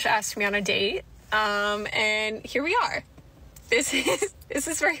from Hinge asked me on a date. And here we are. This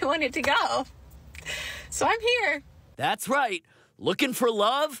is where he wanted to go. So I'm here. That's right. Looking for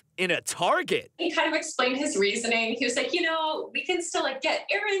love in a Target. He kind of explained his reasoning. He was like, we can still get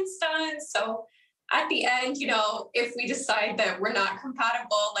errands done. So at the end, if we decide that we're not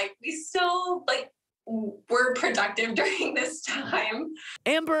compatible, we still we're productive during this time.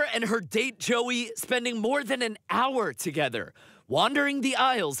 Amber and her date Joey spending more than an hour together, wandering the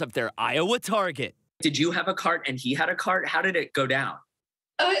aisles of their Iowa Target. Did you have a cart and he had a cart? How did it go down?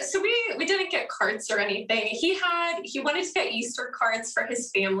 So we didn't get carts or anything. He wanted to get Easter cards for his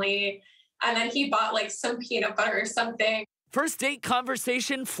family, and then he bought some peanut butter or something. First date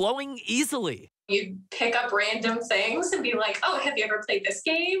conversation flowing easily. You'd pick up random things and be like, oh, have you ever played this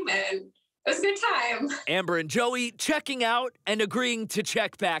game? And it was a good time. Amber and Joey checking out and agreeing to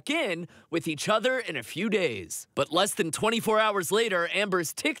check back in with each other in a few days. But less than 24 hours later,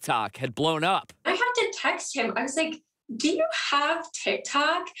 Amber's TikTok had blown up. I had to text him. I was like, do you have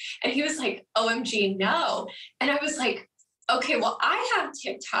TikTok? And he was like, OMG, no. And I was like, okay, well, I have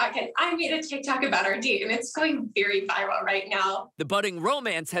TikTok, and I made a TikTok about our date, and it's going very viral right now. The budding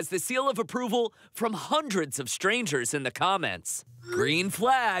romance has the seal of approval from hundreds of strangers in the comments. Green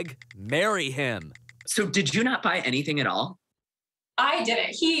flag, marry him. So did you not buy anything at all? I didn't.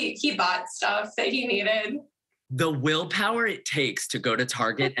 He bought stuff that he needed. The willpower it takes to go to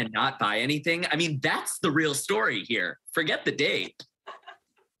Target and not buy anything. I mean, that's the real story here. Forget the date.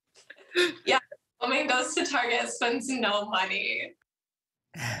 Yeah, woman goes to Target, spends no money.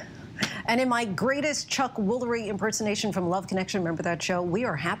 And in my greatest Chuck Woolery impersonation from Love Connection, remember that show? We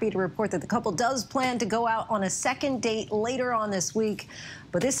are happy to report that the couple does plan to go out on a second date later on this week.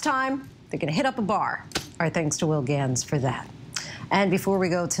 But this time, they're going to hit up a bar. Our thanks to Will Gans for that. And before we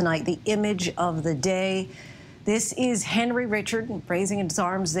go tonight, the image of the day. This is Henry Richard raising his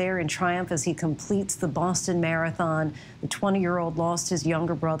arms there in triumph as he completes the Boston Marathon. The 20-year-old lost his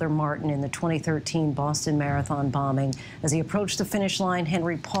younger brother, Martin, in the 2013 Boston Marathon bombing. As he approached the finish line,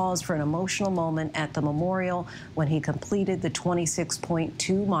 Henry paused for an emotional moment at the memorial when he completed the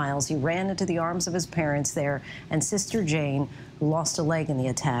 26.2 miles. He ran into the arms of his parents there and sister Jane, who lost a leg in the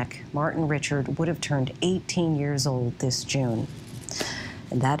attack. Martin Richard would have turned 18 years old this June.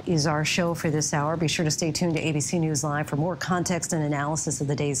 And that is our show for this hour. Be sure to stay tuned to ABC News Live for more context and analysis of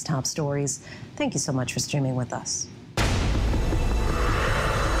the day's top stories. Thank you so much for streaming with us.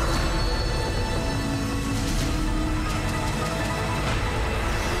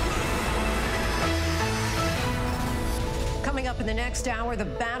 Coming up in the next hour, the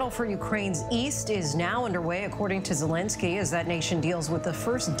battle for Ukraine's east is now underway, according to Zelensky, as that nation deals with the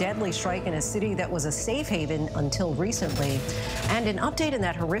first deadly strike in a city that was a safe haven until recently. And an update in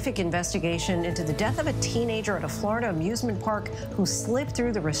that horrific investigation into the death of a teenager at a Florida amusement park who slipped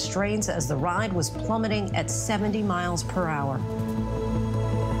through the restraints as the ride was plummeting at 70 miles per hour.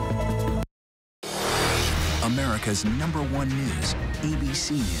 America's #1 news,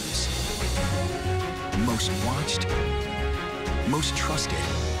 ABC News. Most watched, most trusted,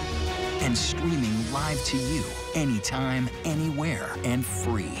 and streaming live to you anytime, anywhere, and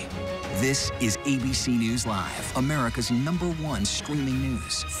free. This is ABC News Live, America's #1 streaming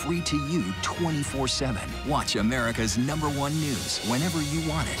news, free to you 24/7. Watch America's #1 news whenever you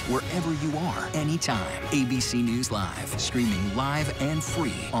want it, wherever you are, anytime. ABC News Live, streaming live and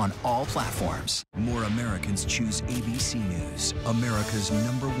free on all platforms. More Americans choose ABC News, America's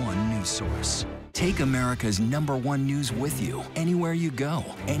 #1 news source. Take America's #1 news with you, anywhere you go,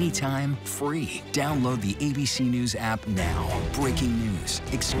 anytime, free. Download the ABC News app now. Breaking news,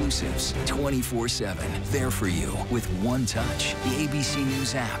 exclusives, 24/7. There for you with one touch. The ABC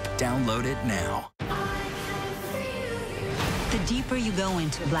News app. Download it now. The deeper you go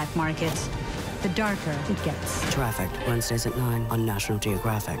into black markets, the darker it gets. Trafficked, Wednesdays at 9 on National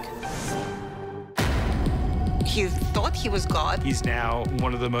Geographic. He thought he was God. He's now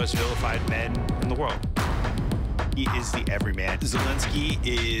one of the most vilified men in the world. He is the everyman. Zelensky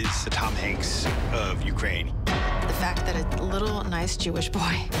is the Tom Hanks of Ukraine. The fact that a little nice Jewish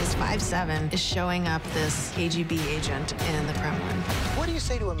boy is 5'7" is showing up this KGB agent in the Kremlin. What do you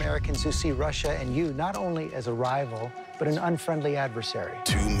say to Americans who see Russia and you not only as a rival, but an unfriendly adversary?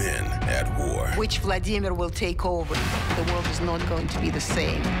 Two men at war. Which Vladimir will take over. The world is not going to be the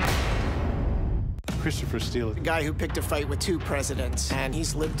same. Christopher Steele, a guy who picked a fight with 2 presidents, and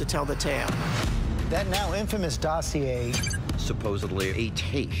he's lived to tell the tale. That now infamous dossier. Supposedly a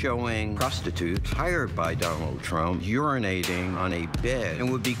tape showing prostitutes hired by Donald Trump urinating on a bed,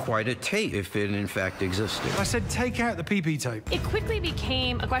 and would be quite a tape if it in fact existed. I said take out the PP tape. It quickly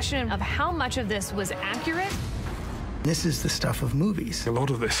became a question of how much of this was accurate. This is the stuff of movies. A lot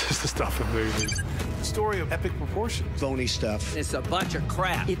of this is the stuff of movies. A story of epic proportions. Phony stuff. It's a bunch of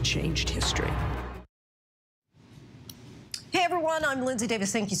crap. It changed history. Hey everyone, I'm Lindsay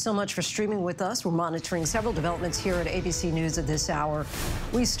Davis. Thank you so much for streaming with us. We're monitoring several developments here at ABC News at this hour.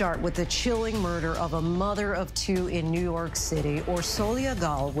 We start with the chilling murder of a mother of two in New York City. Orsolia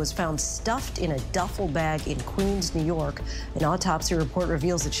Gal was found stuffed in a duffel bag in Queens, New York. An autopsy report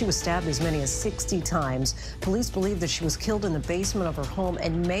reveals that she was stabbed as many as 60 times. Police believe that she was killed in the basement of her home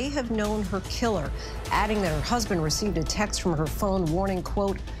and may have known her killer, adding that her husband received a text from her phone warning,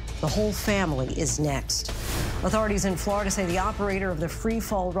 quote, "The whole family is next." Authorities in Florida say the operator of the free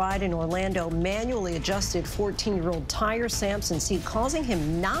fall ride in Orlando manually adjusted 14-year-old Tyre Sampson's seat, causing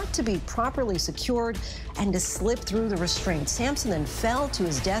him not to be properly secured and to slip through the restraints. Sampson then fell to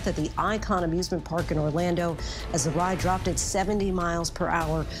his death at the Icon amusement park in Orlando as the ride dropped at 70 miles per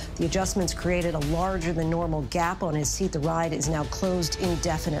hour. The adjustments created a larger than normal gap on his seat. The ride is now closed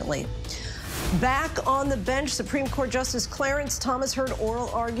indefinitely. Back on the bench, Supreme Court Justice Clarence Thomas heard oral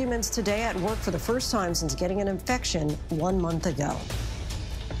arguments today at work for the first time since getting an infection 1 month ago.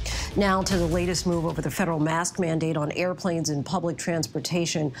 Now to the latest move over the federal mask mandate on airplanes and public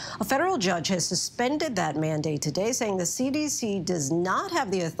transportation. A federal judge has suspended that mandate today, saying the CDC does not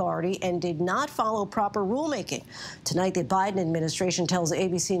have the authority and did not follow proper rulemaking. Tonight, the Biden administration tells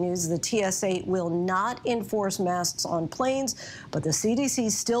ABC News the TSA will not enforce masks on planes, but the CDC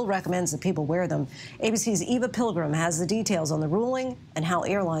still recommends that people wear them. ABC's Eva Pilgrim has the details on the ruling and how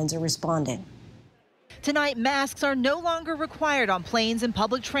airlines are responding. Tonight, masks are no longer required on planes and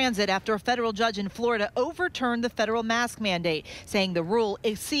public transit after a federal judge in Florida overturned the federal mask mandate, saying the rule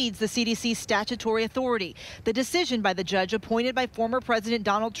exceeds the CDC's statutory authority. The decision by the judge appointed by former President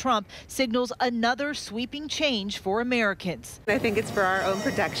Donald Trump signals another sweeping change for Americans. I think it's for our own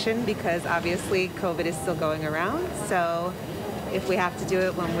protection because obviously COVID is still going around. So if we have to do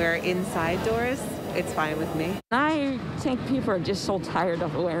it when we're inside doors, it's fine with me. I think people are just so tired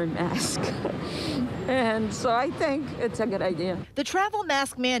of wearing masks. And so I think it's a good idea. The travel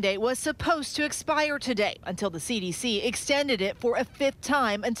mask mandate was supposed to expire today until the CDC extended it for a 5th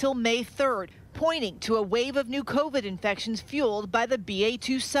time until May 3rd, pointing to a wave of new COVID infections fueled by the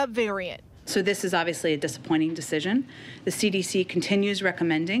BA2 subvariant. So this is obviously a disappointing decision. The CDC continues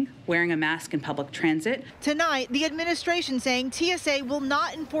recommending wearing a mask in public transit. Tonight, the administration saying TSA will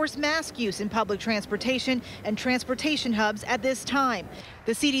not enforce mask use in public transportation and transportation hubs at this time.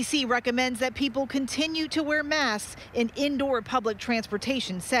 The CDC recommends that people continue to wear masks in indoor public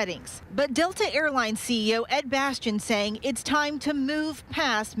transportation settings. But Delta Airlines CEO Ed Bastian saying it's time to move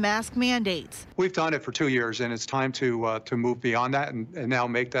past mask mandates. We've done it for 2 years, and it's time to move beyond that and now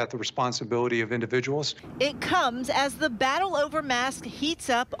make that the responsibility of individuals. It comes as the battle over masks heats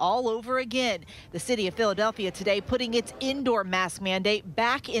up all over again. The city of Philadelphia today putting its indoor mask mandate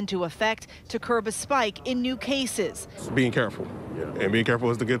back into effect to curb a spike in new cases. Being careful. And being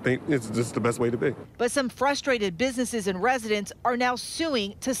careful is the good thing. It's just the best way to be. But some frustrated businesses and residents are now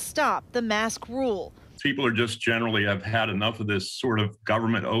suing to stop the mask rule. People are just generally have had enough of this sort of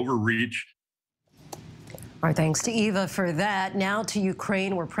government overreach. Our thanks to Eva for that. Now to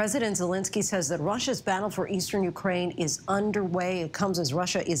Ukraine, where President Zelensky says that Russia's battle for eastern Ukraine is underway. It comes as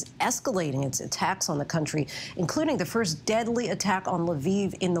Russia is escalating its attacks on the country, including the first deadly attack on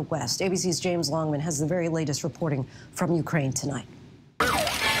Lviv in the west. ABC's James Longman has the very latest reporting from Ukraine tonight.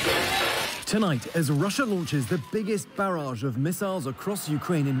 Tonight, as Russia launches the biggest barrage of missiles across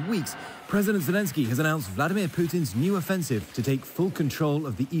Ukraine in weeks, President Zelensky has announced Vladimir Putin's new offensive to take full control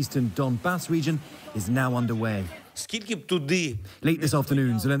of the eastern Donbass region is now underway. Late this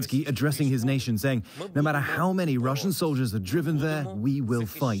afternoon, Zelensky addressing his nation saying, no matter how many Russian soldiers are driven there, we will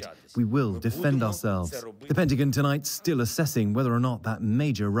fight. We will defend ourselves. The Pentagon tonight still assessing whether or not that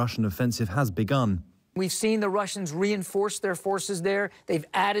major Russian offensive has begun. We've seen the Russians reinforce their forces there. They've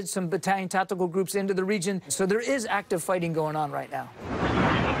added some battalion tactical groups into the region. So there is active fighting going on right now.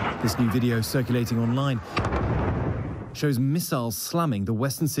 This new video circulating online shows missiles slamming the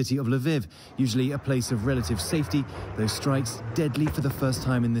western city of Lviv, usually a place of relative safety. Those strikes deadly for the first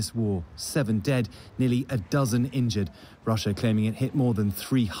time in this war. 7 dead, nearly a dozen injured. Russia claiming it hit more than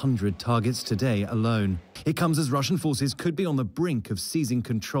 300 targets today alone. It comes as Russian forces could be on the brink of seizing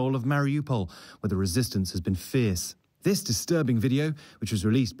control of Mariupol, where the resistance has been fierce. This disturbing video, which was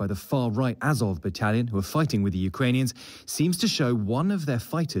released by the far-right Azov battalion who are fighting with the Ukrainians, seems to show one of their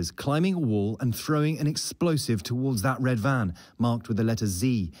fighters climbing a wall and throwing an explosive towards that red van, marked with the letter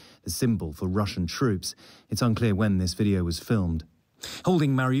Z, the symbol for Russian troops. It's unclear when this video was filmed.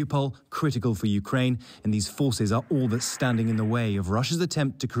 Holding Mariupol, critical for Ukraine, and these forces are all that's standing in the way of Russia's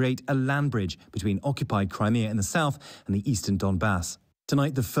attempt to create a land bridge between occupied Crimea in the south and the eastern Donbass.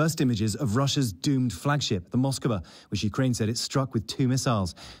 Tonight, the first images of Russia's doomed flagship, the Moskva, which Ukraine said it struck with 2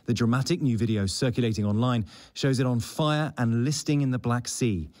 missiles. The dramatic new video circulating online shows it on fire and listing in the Black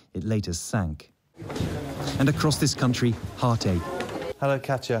Sea. It later sank. And across this country, heartache. Hello,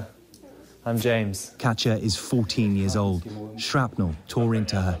 Katya. I'm James. Katya is 14 years old. Shrapnel tore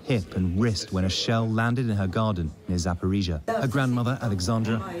into her hip and wrist when a shell landed in her garden near Zaporizhia. Her grandmother,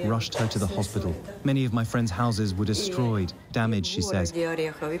 Alexandra, rushed her to the hospital. Many of my friends' houses were destroyed, damaged, she says. We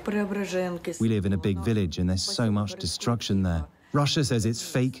live in a big village and there's so much destruction there. Russia says it's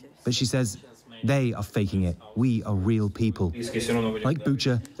fake, but she says they are faking it. We are real people. Like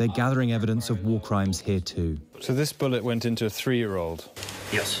Bucha, they're gathering evidence of war crimes here too. So this bullet went into a 3-year-old?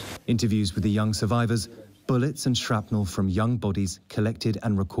 Yes. Interviews with the young survivors, bullets and shrapnel from young bodies collected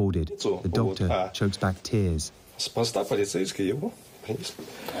and recorded. The doctor chokes back tears. 40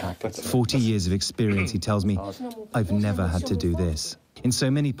 years of experience, he tells me. I've never had to do this. In so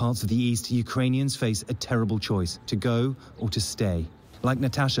many parts of the East, Ukrainians face a terrible choice, to go or to stay. Like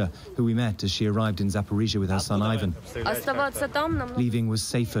Natasha, who we met as she arrived in Zaporizhia with her son Ivan. Leaving was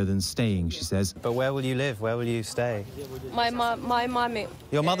safer than staying, she says. But where will you live? Where will you stay? My mommy.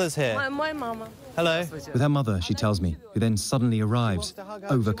 Your mother's here? My mama. Hello. With her mother, she tells me, who then suddenly arrives,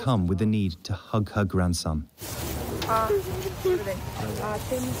 overcome with the need to hug her grandson.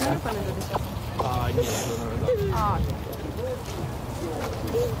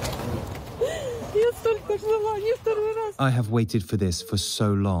 I have waited for this for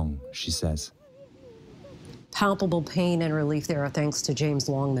so long, she says. Palpable pain and relief there, thanks to James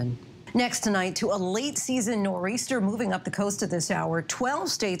Longman. Next tonight, to a late-season nor'easter moving up the coast at this hour. 12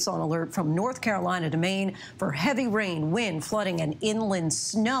 states on alert from North Carolina to Maine for heavy rain, wind, flooding, and inland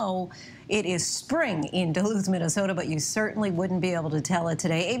snow. It is spring in Duluth, Minnesota, but you certainly wouldn't be able to tell it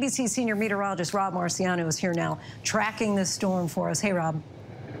today. ABC senior meteorologist Rob Marciano is here now tracking this storm for us. Hey, Rob.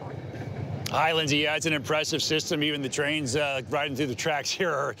 Hi, Lindsay. Yeah, it's an impressive system. Even the trains riding through the tracks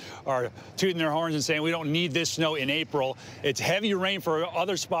here are tooting their horns and saying we don't need this snow in April. It's heavy rain for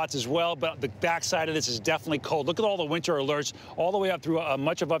other spots as well, but the backside of this is definitely cold. Look at all the winter alerts all the way up through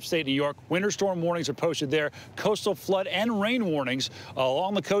much of upstate New York. Winter storm warnings are posted there. Coastal flood and rain warnings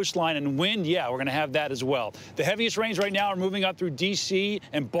along the coastline, and wind, yeah, we're going to have that as well. The heaviest rains right now are moving up through D.C.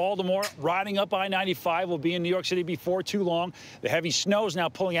 and Baltimore. Riding up I-95 will be in New York City before too long. The heavy snow is now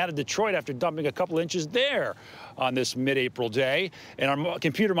pulling out of Detroit after dumping a couple inches there on this mid-April day. And our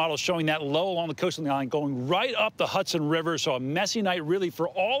computer model is showing that low along the coastal line going right up the Hudson River. So a messy night really for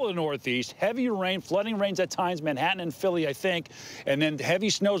all of the Northeast. Heavy rain, flooding rains at times, Manhattan and Philly, I think. And then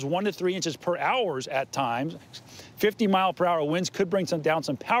heavy snows 1 to 3 inches per hour at times. 50-mile-per-hour winds could bring down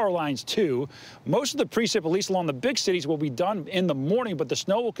some power lines, too. Most of the precip, at least along the big cities, will be done in the morning, but the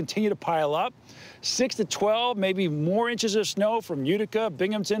snow will continue to pile up. 6 to 12, maybe more inches of snow from Utica,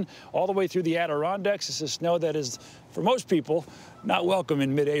 Binghamton, all the way through the Adirondacks. This is snow that is, for most people, not welcome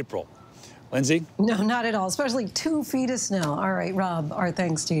in mid-April. Lindsay? No, not at all, especially 2 feet of snow. All right, Rob, our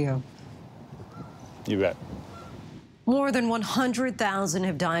thanks to you. You bet. More than 100,000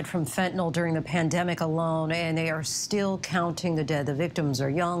 have died from fentanyl during the pandemic alone, and they are still counting the dead. The victims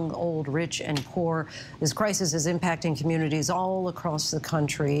are young, old, rich, and poor. This crisis is impacting communities all across the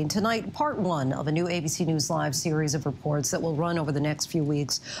country. And tonight, part 1 of a new ABC News Live series of reports that will run over the next few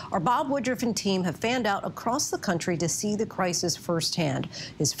weeks. Our Bob Woodruff and team have fanned out across the country to see the crisis firsthand.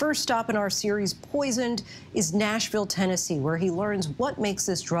 His first stop in our series, Poisoned, is Nashville, Tennessee, where he learns what makes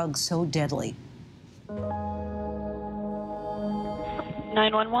this drug so deadly.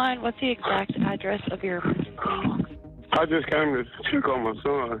 911, what's the exact address of your emergency? I just came to check on my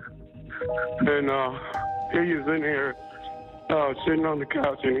son. And he is in here sitting on the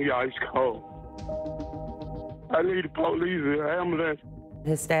couch and he's ice cold. I need the police, an ambulance.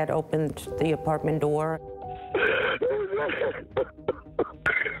 His dad opened the apartment door.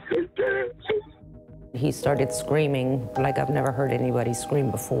 He started screaming like I've never heard anybody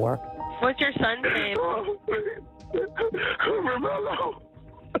scream before. What's your son's name? Romello.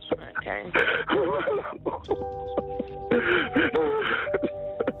 Okay.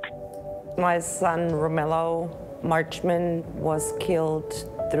 My son, Romello Marchman, was killed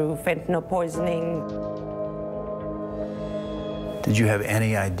through fentanyl poisoning. Did you have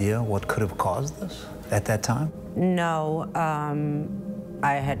any idea what could have caused this at that time? No,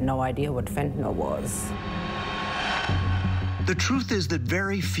 I had no idea what fentanyl was. The truth is that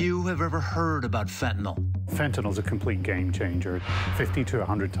very few have ever heard about fentanyl. Fentanyl is a complete game changer, 50 to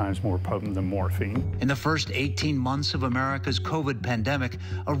 100 times more potent than morphine. In the first 18 months of America's COVID pandemic,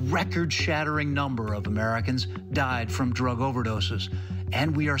 a record-shattering number of Americans died from drug overdoses.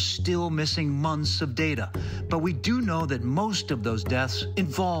 And we are still missing months of data. But we do know that most of those deaths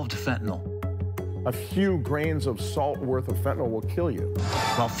involved fentanyl. A few grains of salt worth of fentanyl will kill you.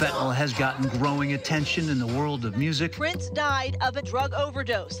 While fentanyl has gotten growing attention in the world of music, Prince died of a drug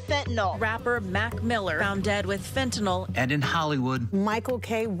overdose, fentanyl. Rapper Mac Miller found dead with fentanyl. and in Hollywood, Michael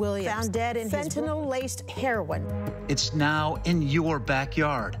K. Williams found dead in fentanyl-laced heroin. it's now in your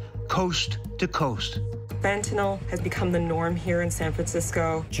backyard, coast to coast. Fentanyl has become the norm here in San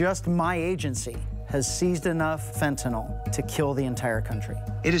Francisco. Just my agency has seized enough fentanyl to kill the entire country.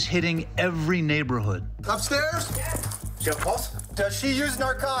 It is hitting every neighborhood. Upstairs? She have a pulse? Does she use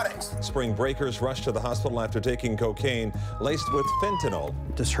narcotics? Spring breakers rushed to the hospital after taking cocaine laced with fentanyl.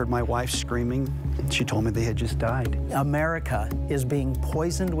 Just heard my wife screaming. She told me they had just died. America is being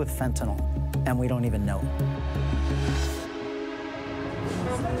poisoned with fentanyl, and we don't even know it.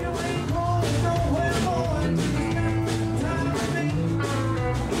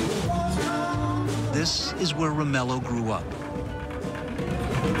 This is where Romello grew up.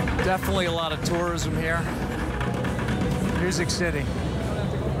 Definitely a lot of tourism here. Music City.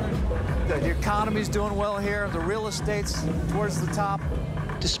 The economy's doing well here. The real estate's towards the top.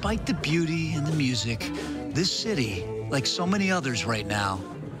 Despite the beauty and the music, this city, like so many others right now,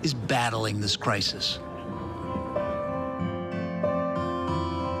 is battling this crisis.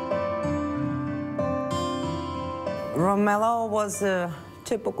 Romello was a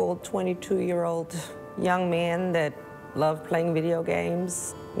typical 22-year-old young man that loved playing video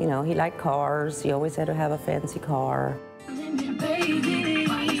games. You know, he liked cars. He always had to have a fancy car.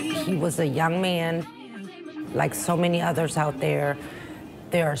 He was a young man, like so many others out there.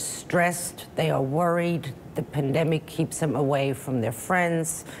 They are stressed, they are worried. The pandemic keeps them away from their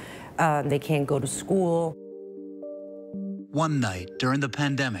friends. They can't go to school. One night during the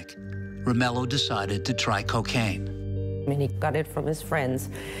pandemic, Romello decided to try cocaine. And he got it from his friends,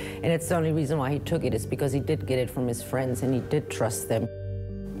 and it's the only reason why he took it is because he did get it from his friends and he did trust them.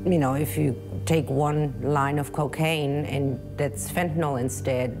 You know, if you take one line of cocaine and that's fentanyl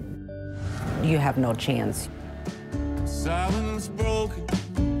instead, you have no chance. Silence broken.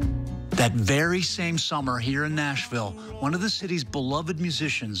 That very same summer here in Nashville, one of the city's beloved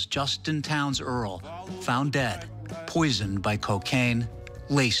musicians, Justin Townes Earle, found dead, poisoned by cocaine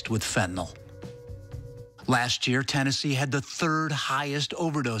laced with fentanyl. Last year, Tennessee had the third highest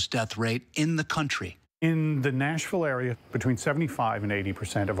overdose death rate in the country. In the Nashville area, between 75 and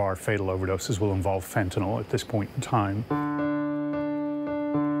 80% of our fatal overdoses will involve fentanyl at this point in time.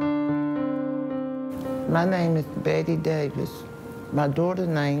 My name is Betty Davis. My daughter's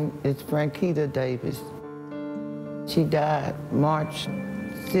name is Frankita Davis. She died March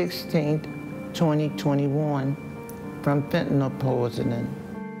 16th, 2021 from fentanyl poisoning.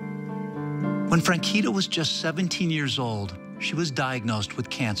 When Frankita was just 17 years old, she was diagnosed with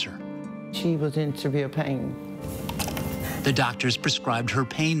cancer. She was in severe pain. The doctors prescribed her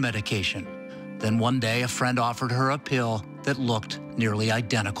pain medication. Then one day, a friend offered her a pill that looked nearly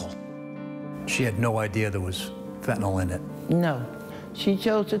identical. She had no idea there was fentanyl in it. No, she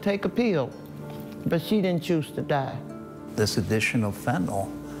chose to take a pill, but she didn't choose to die. This addition of fentanyl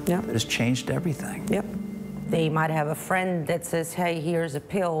has changed everything. Yep. They might have a friend that says, hey, here's a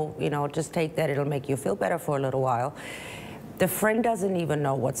pill, you know, just take that, it'll make you feel better for a little while. The friend doesn't even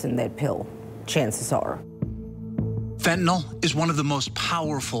know what's in that pill, chances are. Fentanyl is one of the most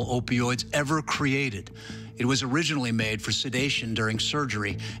powerful opioids ever created. It was originally made for sedation during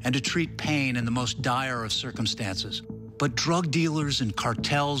surgery and to treat pain in the most dire of circumstances. But drug dealers and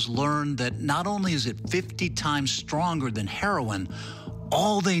cartels learned that not only is it 50 times stronger than heroin,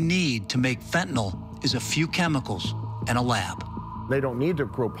 all they need to make fentanyl is a few chemicals and a lab. They don't need to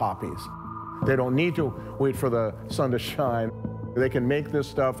grow poppies. They don't need to wait for the sun to shine. They can make this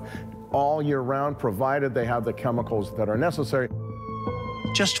stuff all year round, provided they have the chemicals that are necessary.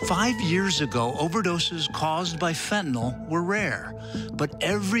 Just 5 years ago, overdoses caused by fentanyl were rare. But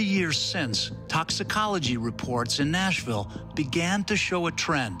every year since, toxicology reports in Nashville began to show a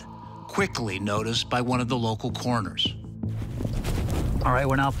trend, quickly noticed by one of the local coroners. All right,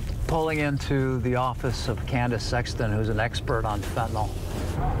 we're now pulling into the office of Candace Sexton, who's an expert on fentanyl.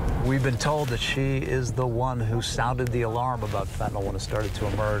 We've been told that she is the one who sounded the alarm about fentanyl when it started to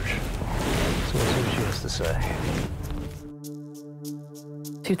emerge. So let's see what she has to say.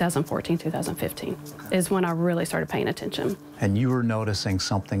 2014, 2015 is when I really started paying attention. And you were noticing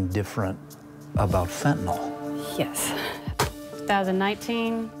something different about fentanyl. Yes.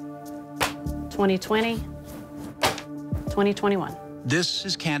 2019, 2020, 2021. This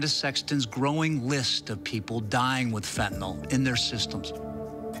is Candace Sexton's growing list of people dying with fentanyl in their systems.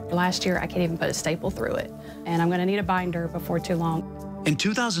 Last year, I can't even put a staple through it, and I'm going to need a binder before too long. In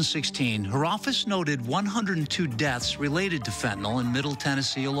 2016, her office noted 102 deaths related to fentanyl in Middle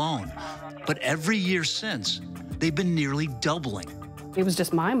Tennessee alone. But every year since, they've been nearly doubling. It was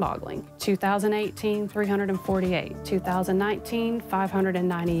just mind-boggling. 2018, 348. 2019,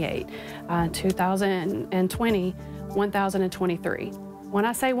 598. 2020, 1,023. When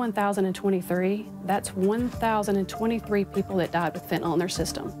I say 1,023, that's 1,023 people that died with fentanyl in their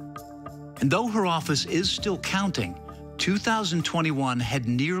system. And though her office is still counting, 2021 had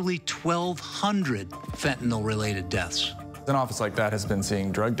nearly 1,200 fentanyl-related deaths. An office like that has been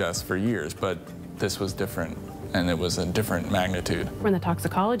seeing drug deaths for years, but this was different, and it was a different magnitude. When the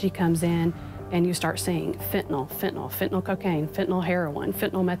toxicology comes in and you start seeing fentanyl, fentanyl cocaine, fentanyl heroin,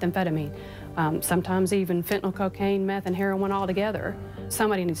 fentanyl methamphetamine, sometimes even fentanyl cocaine, meth, and heroin all together,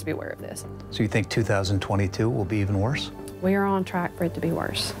 somebody needs to be aware of this. So you think 2022 will be even worse? We are on track for it to be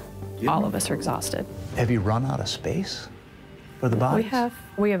worse. All of us are exhausted. Have you run out of space for the bodies?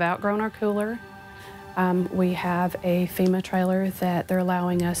 We have outgrown our cooler. We have a FEMA trailer that they're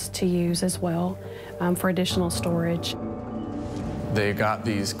allowing us to use as well for additional storage. They got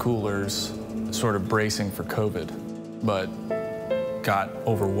these coolers sort of bracing for COVID, but got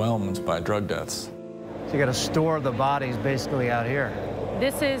overwhelmed by drug deaths. So you got to store the bodies basically out here.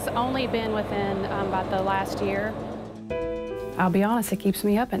 This has only been within about the last year. I'll be honest, it keeps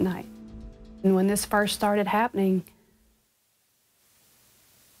me up at night. And when this first started happening,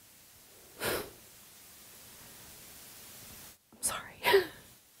 I'm sorry.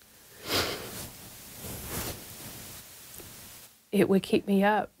 It would keep me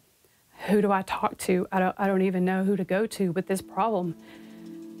up. Who do I talk to? I don't even know who to go to with this problem.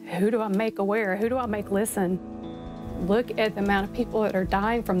 Who do I make aware? Who do I make listen? Look at the amount of people that are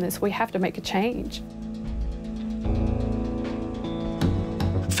dying from this. We have to make a change.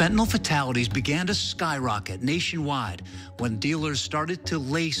 Fentanyl fatalities began to skyrocket nationwide when dealers started to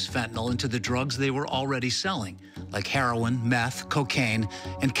lace fentanyl into the drugs they were already selling, like heroin, meth, cocaine,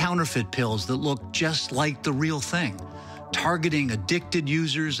 and counterfeit pills that looked just like the real thing, targeting addicted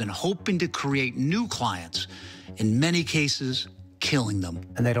users and hoping to create new clients, in many cases, killing them.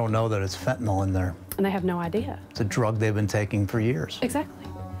 And they don't know that it's fentanyl in there. And they have no idea. It's a drug they've been taking for years. Exactly.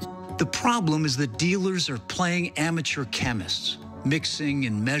 The problem is that dealers are playing amateur chemists, mixing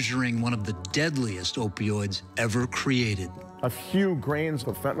and measuring one of the deadliest opioids ever created. A few grains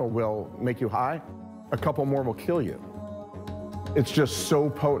of fentanyl will make you high. A couple more will kill you. It's just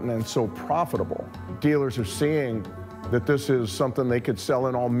so potent and so profitable. Dealers are seeing that this is something they could sell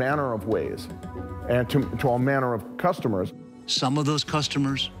in all manner of ways and to all manner of customers. Some of those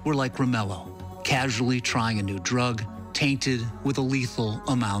customers were like Romello, casually trying a new drug, tainted with a lethal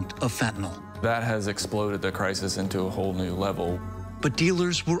amount of fentanyl. That has exploded the crisis into a whole new level. But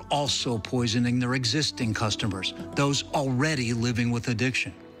dealers were also poisoning their existing customers, those already living with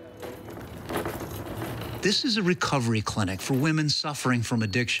addiction. This is a recovery clinic for women suffering from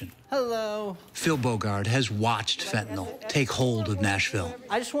addiction. Hello. Phil Bogard has watched fentanyl take hold of Nashville.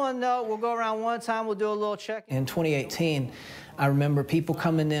 I just want to know, we'll go around one time, we'll do a little check. In 2018, I remember people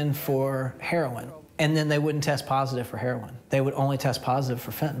coming in for heroin, and then they wouldn't test positive for heroin. They would only test positive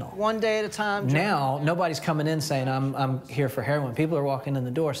for fentanyl. One day at a time. Now, nobody's coming in saying, I'm here for heroin. People are walking in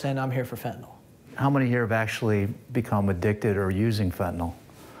the door saying, I'm here for fentanyl. How many here have actually become addicted or using fentanyl?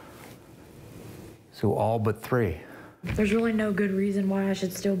 So all but 3. There's really no good reason why I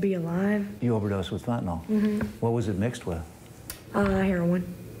should still be alive. You overdosed with fentanyl? Mm-hmm. What was it mixed with? Heroin.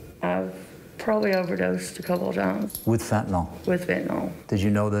 I've probably overdosed a couple of times. With fentanyl? With fentanyl. Did you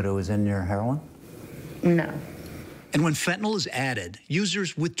know that it was in your heroin? No. And when fentanyl is added,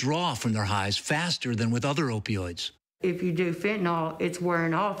 users withdraw from their highs faster than with other opioids. If you do fentanyl, it's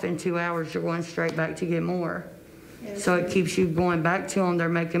wearing off. In 2 hours, you're going straight back to get more. So it keeps you going back to them. They're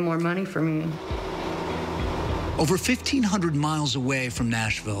making more money from you. Over 1,500 miles away from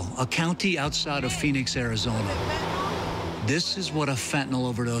Nashville, a county outside of Phoenix, Arizona, this is what a fentanyl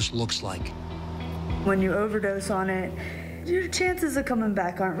overdose looks like. When you overdose on it, your chances of coming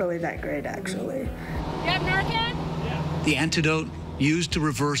back aren't really that great, actually. You have Narcan? Yeah. The antidote used to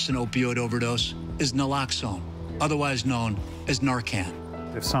reverse an opioid overdose is naloxone, otherwise known as Narcan.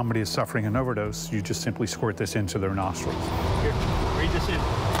 If somebody is suffering an overdose, you just simply squirt this into their nostrils. Here, breathe this in.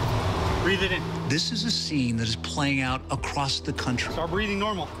 Breathe it in. This is a scene that is playing out across the country. Start breathing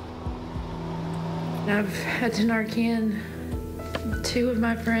normal. I've had to Narcan 2 of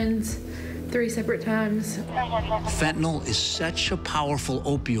my friends 3 separate times. Fentanyl is such a powerful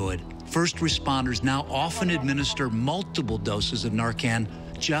opioid, First responders now often administer multiple doses of Narcan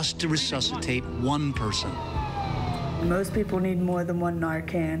just to resuscitate one person. Most people need more than one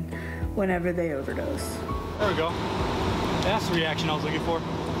Narcan whenever they overdose. There we go. That's the reaction I was looking for.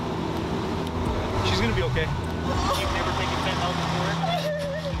 She's gonna be okay. You've never taken fentanyl before?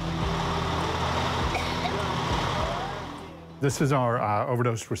 This is our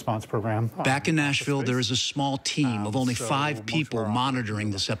overdose response program. Back in Nashville, there is a small team of only 5 people monitoring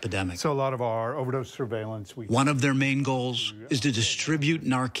this epidemic. So a lot of our overdose surveillance. One of their main goals is to distribute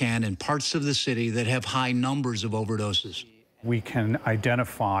Narcan in parts of the city that have high numbers of overdoses. We can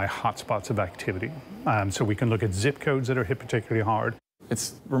identify hotspots of activity. So we can look at zip codes that are hit particularly hard.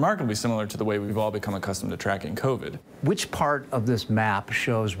 It's remarkably similar to the way we've all become accustomed to tracking COVID. Which part of this map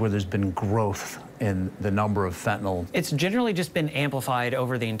shows where there's been growth in the number of fentanyl? It's generally just been amplified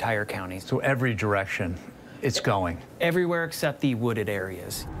over the entire county. So every direction it's going? Everywhere except the wooded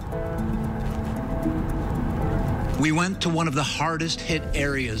areas. We went to one of the hardest hit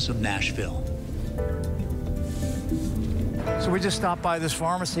areas of Nashville. So we just stopped by this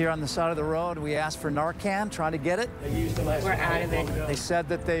pharmacy here on the side of the road. We asked for Narcan, trying to get it. We're out of it. They said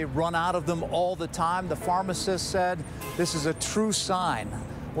that they run out of them all the time. The pharmacist said this is a true sign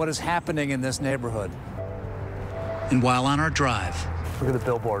what is happening in this neighborhood. And while on our drive, look at the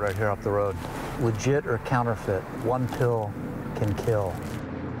billboard right here up the road. Legit or counterfeit, one pill can kill.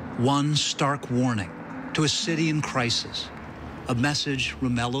 One stark warning to a city in crisis, a message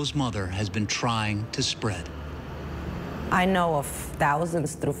Romello's mother has been trying to spread. I know of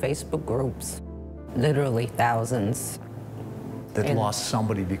thousands through Facebook groups, literally thousands. That lost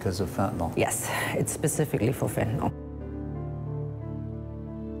somebody because of fentanyl? Yes, it's specifically for fentanyl.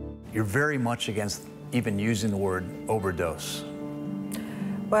 You're very much against even using the word overdose.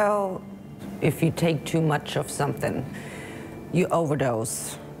 Well, if you take too much of something, you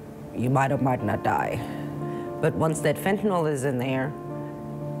overdose, you might or might not die. But once that fentanyl is in there,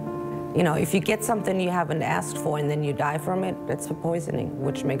 you know, if you get something you haven't asked for and then you die from it, that's a poisoning,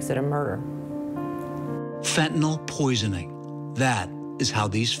 which makes it a murder. Fentanyl poisoning. That is how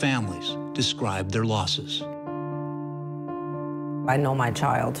these families describe their losses. I know my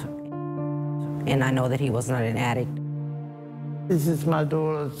child, and I know that he was not an addict. This is my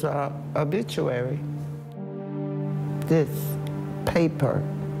daughter's obituary. This paper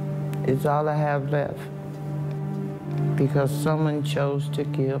is all I have left, because someone chose to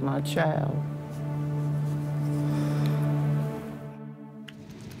kill my child.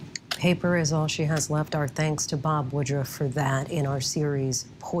 Paper is all she has left. Our thanks to Bob Woodruff for that in our series,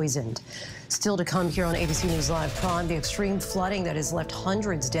 Poisoned. Still to come here on ABC News Live Prime, the extreme flooding that has left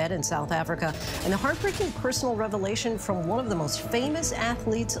hundreds dead in South Africa, and the heartbreaking personal revelation from one of the most famous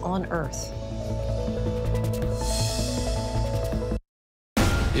athletes on earth.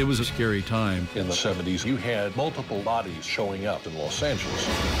 It was a scary time. In the 70s, you had multiple bodies showing up in Los Angeles.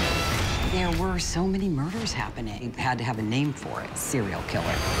 There were so many murders happening. You had to have a name for it, serial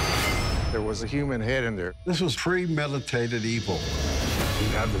killer. There was a human head in there. This was premeditated evil. You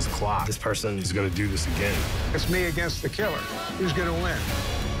have this clock. This person is going to do this again. It's me against the killer. Who's going to win?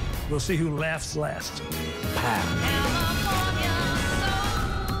 We'll see who laughs last.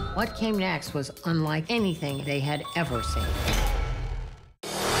 What came next was unlike anything they had ever seen.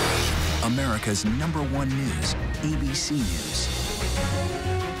 America's #1 news, ABC News.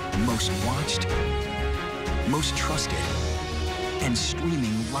 Most watched, most trusted, and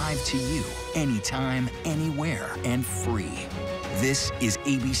streaming live to you anytime, anywhere, and free. This is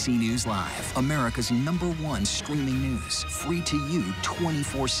ABC News Live, America's #1 streaming news, free to you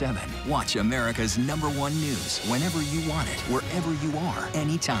 24/7. Watch America's #1 news whenever you want it, wherever you are,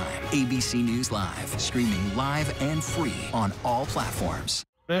 anytime. ABC News Live, streaming live and free on all platforms.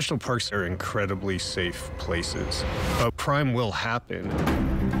 National parks are incredibly safe places. A crime will happen.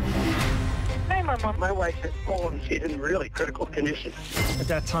 Hey, Mama. My wife had fallen. She's in really critical condition. At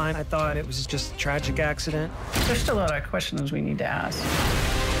that time, I thought it was just a tragic accident. There's still a lot of questions we need to ask.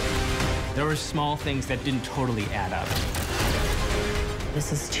 There were small things that didn't totally add up.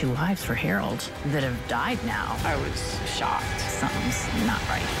 This is 2 lives for Harold that have died now. I was shocked. Something's not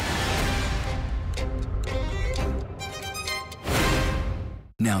right.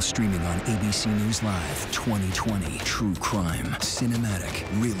 Now streaming on ABC News Live 2020. True crime, cinematic,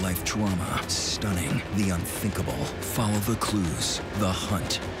 real-life drama, stunning, the unthinkable. Follow the clues, The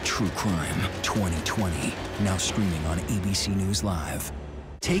Hunt. True crime 2020. Now streaming on ABC News Live.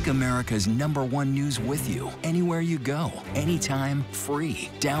 Take America's #1 news with you anywhere you go, anytime, free.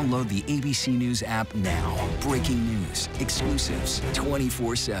 Download the ABC News app now. Breaking news, exclusives,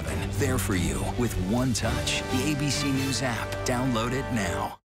 24/7. There for you with one touch. The ABC News app. Download it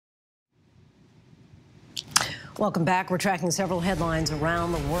now. Welcome back. We're tracking several headlines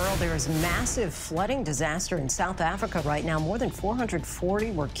around the world. There is massive flooding disaster in South Africa right now. More than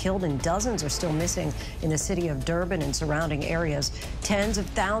 440 were killed and dozens are still missing in the city of Durban and surrounding areas. Tens of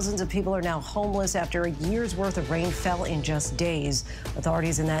thousands of people are now homeless after a year's worth of rain fell in just days.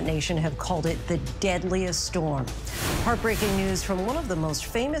 Authorities in that nation have called it the deadliest storm. Heartbreaking news from one of the most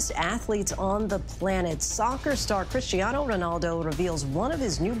famous athletes on the planet. Soccer star Cristiano Ronaldo reveals one of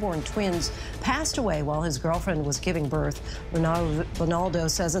his newborn twins passed away while his girlfriend was giving birth. Ronaldo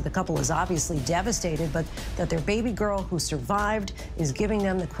says that the couple is obviously devastated, but that their baby girl who survived is giving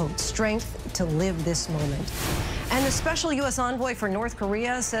them the, quote, strength to live this moment. And the special U.S. envoy for North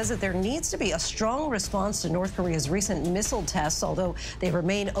Korea says that there needs to be a strong response to North Korea's recent missile tests, although they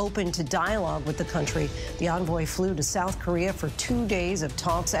remain open to dialogue with the country. The envoy flew to South Korea for 2 days of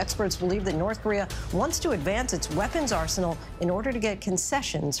talks. Experts believe that North Korea wants to advance its weapons arsenal in order to get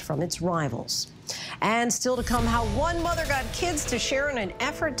concessions from its rivals. And still to come, how one mother got kids to share in an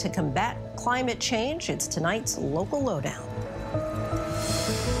effort to combat climate change. It's tonight's Local Lowdown.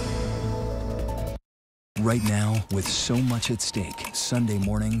 Right now, with so much at stake, Sunday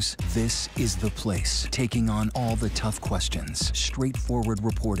mornings, this is the place. Taking on all the tough questions, straightforward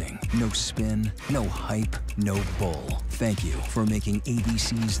reporting, no spin, no hype, no bull. Thank you for making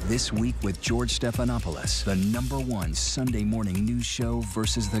ABC's This Week with George Stephanopoulos the #1 Sunday morning news show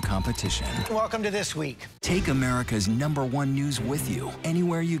versus the competition. Welcome to This Week. Take America's #1 news with you,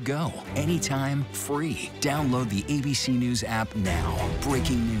 anywhere you go, anytime, free. Download the ABC News app now.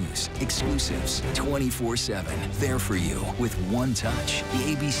 Breaking news, exclusives, 24/7, there for you with one touch.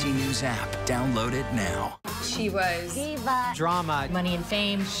 The ABC News app. Download it now. She was diva, drama, money and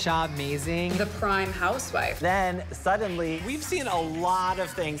fame, amazing, the prime housewife. Then suddenly, we've seen a lot of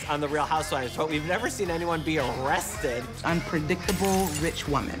things on The Real Housewives, but we've never seen anyone be arrested. Unpredictable rich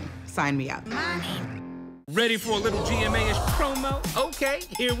woman. Sign me up. Ready for a little GMA-ish promo? Okay,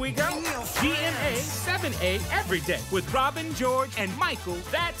 here we go. GMA 7A every day with Robin, George, and Michael.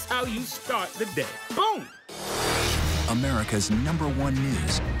 That's how you start the day. Boom! America's #1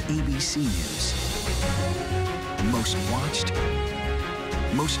 news, ABC News. Most watched,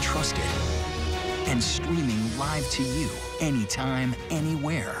 most trusted, and streaming live to you anytime,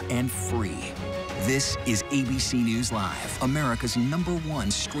 anywhere, and free. This is ABC News Live, America's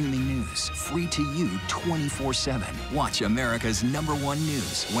 #1 streaming news, free to you 24/7. Watch America's #1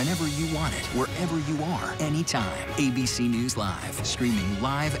 news whenever you want it, wherever you are, anytime. ABC News Live, streaming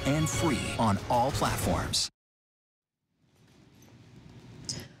live and free on all platforms.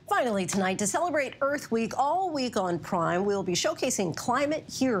 Finally tonight, to celebrate Earth Week, all week on Prime, we'll be showcasing climate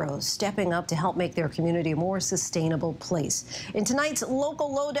heroes stepping up to help make their community a more sustainable place. In tonight's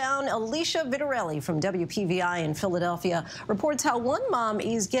Local Lowdown, Alicia Vitarelli from WPVI in Philadelphia reports how one mom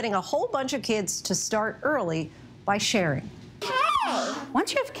is getting a whole bunch of kids to start early by sharing.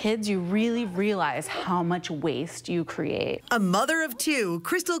 Once you have kids, you really realize how much waste you create. A mother of two,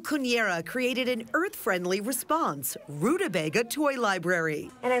 Crystal Cunera created an earth-friendly response, Rutabaga Toy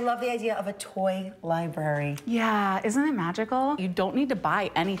Library. And I love the idea of a toy library. Yeah, isn't it magical? You don't need to buy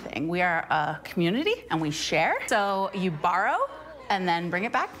anything. We are a community and we share. So you borrow and then bring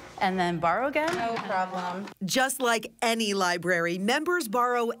it back and then borrow again. No problem. Just like any library, members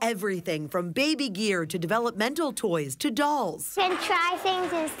borrow everything from baby gear to developmental toys to dolls. You can try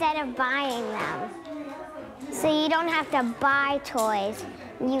things instead of buying them. So you don't have to buy toys,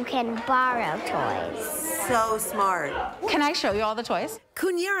 you can borrow toys. So smart. Can I show you all the toys?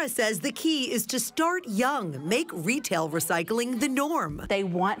 Cunera says the key is to start young, make retail recycling the norm. They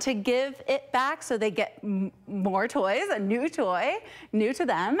want to give it back so they get more toys, a new toy, new to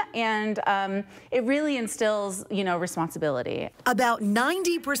them, and it really instills, responsibility. About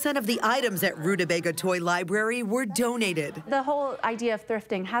 90% of the items at Rutabaga Toy Library were donated. The whole idea of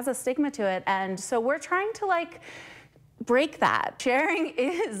thrifting has a stigma to it, and so we're trying to break that. Sharing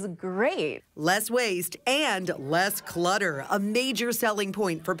is great. Less waste and less clutter, a major selling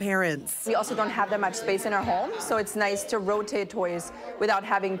point for parents. We also don't have that much space in our home, so it's nice to rotate toys without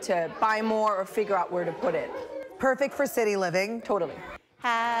having to buy more or figure out where to put it. Perfect for city living. Totally.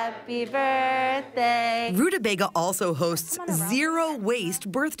 Happy birthday. Rutabaga also hosts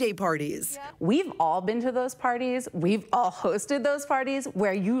zero-waste birthday parties. We've all been to those parties. We've all hosted those parties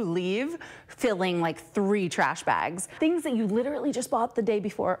where you leave filling 3 trash bags. Things that you literally just bought the day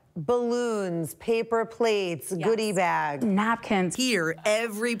before. Balloons, paper plates, goodie bags. Napkins. Here,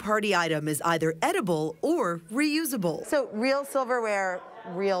 every party item is either edible or reusable. So real silverware,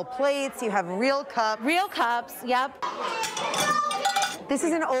 real plates, you have real cups. Real cups, yep. This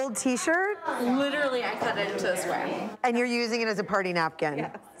is an old t-shirt? Literally, I cut it into a square. And you're using it as a party napkin?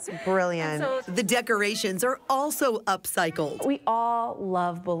 Yes. That's brilliant. The decorations are also upcycled. We all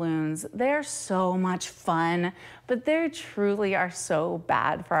love balloons. They're so much fun, but they truly are so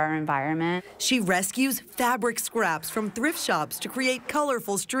bad for our environment. She rescues fabric scraps from thrift shops to create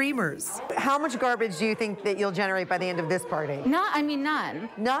colorful streamers. How much garbage do you think that you'll generate by the end of this party? None.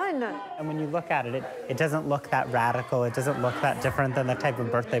 None? And when you look at it, it doesn't look that radical. It doesn't look that different than the type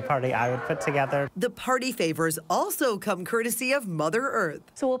of birthday party I would put together. The party favors also come courtesy of Mother Earth.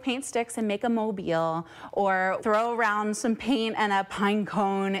 So we'll paint sticks and make a mobile, or throw around some paint and a pine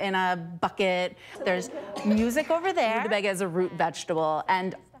cone in a bucket. There's music over there. Rutabaga is a root vegetable,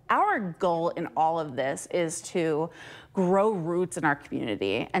 and our goal in all of this is to grow roots in our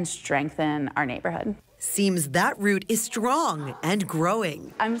community and strengthen our neighborhood. Seems that root is strong and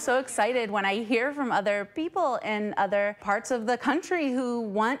growing. I'm so excited when I hear from other people in other parts of the country who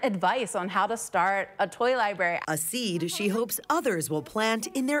want advice on how to start a toy library. A seed she hopes others will plant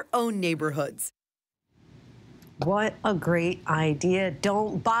in their own neighborhoods. What a great idea.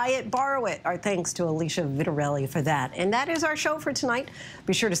 Don't buy it, borrow it. Our thanks to Alicia Vitarelli for that. And that is our show for tonight.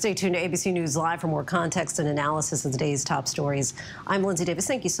 Be sure to stay tuned to ABC News Live for more context and analysis of the day's top stories. I'm Lindsay Davis.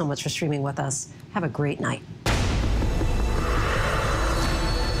 Thank you so much for streaming with us. Have a great night.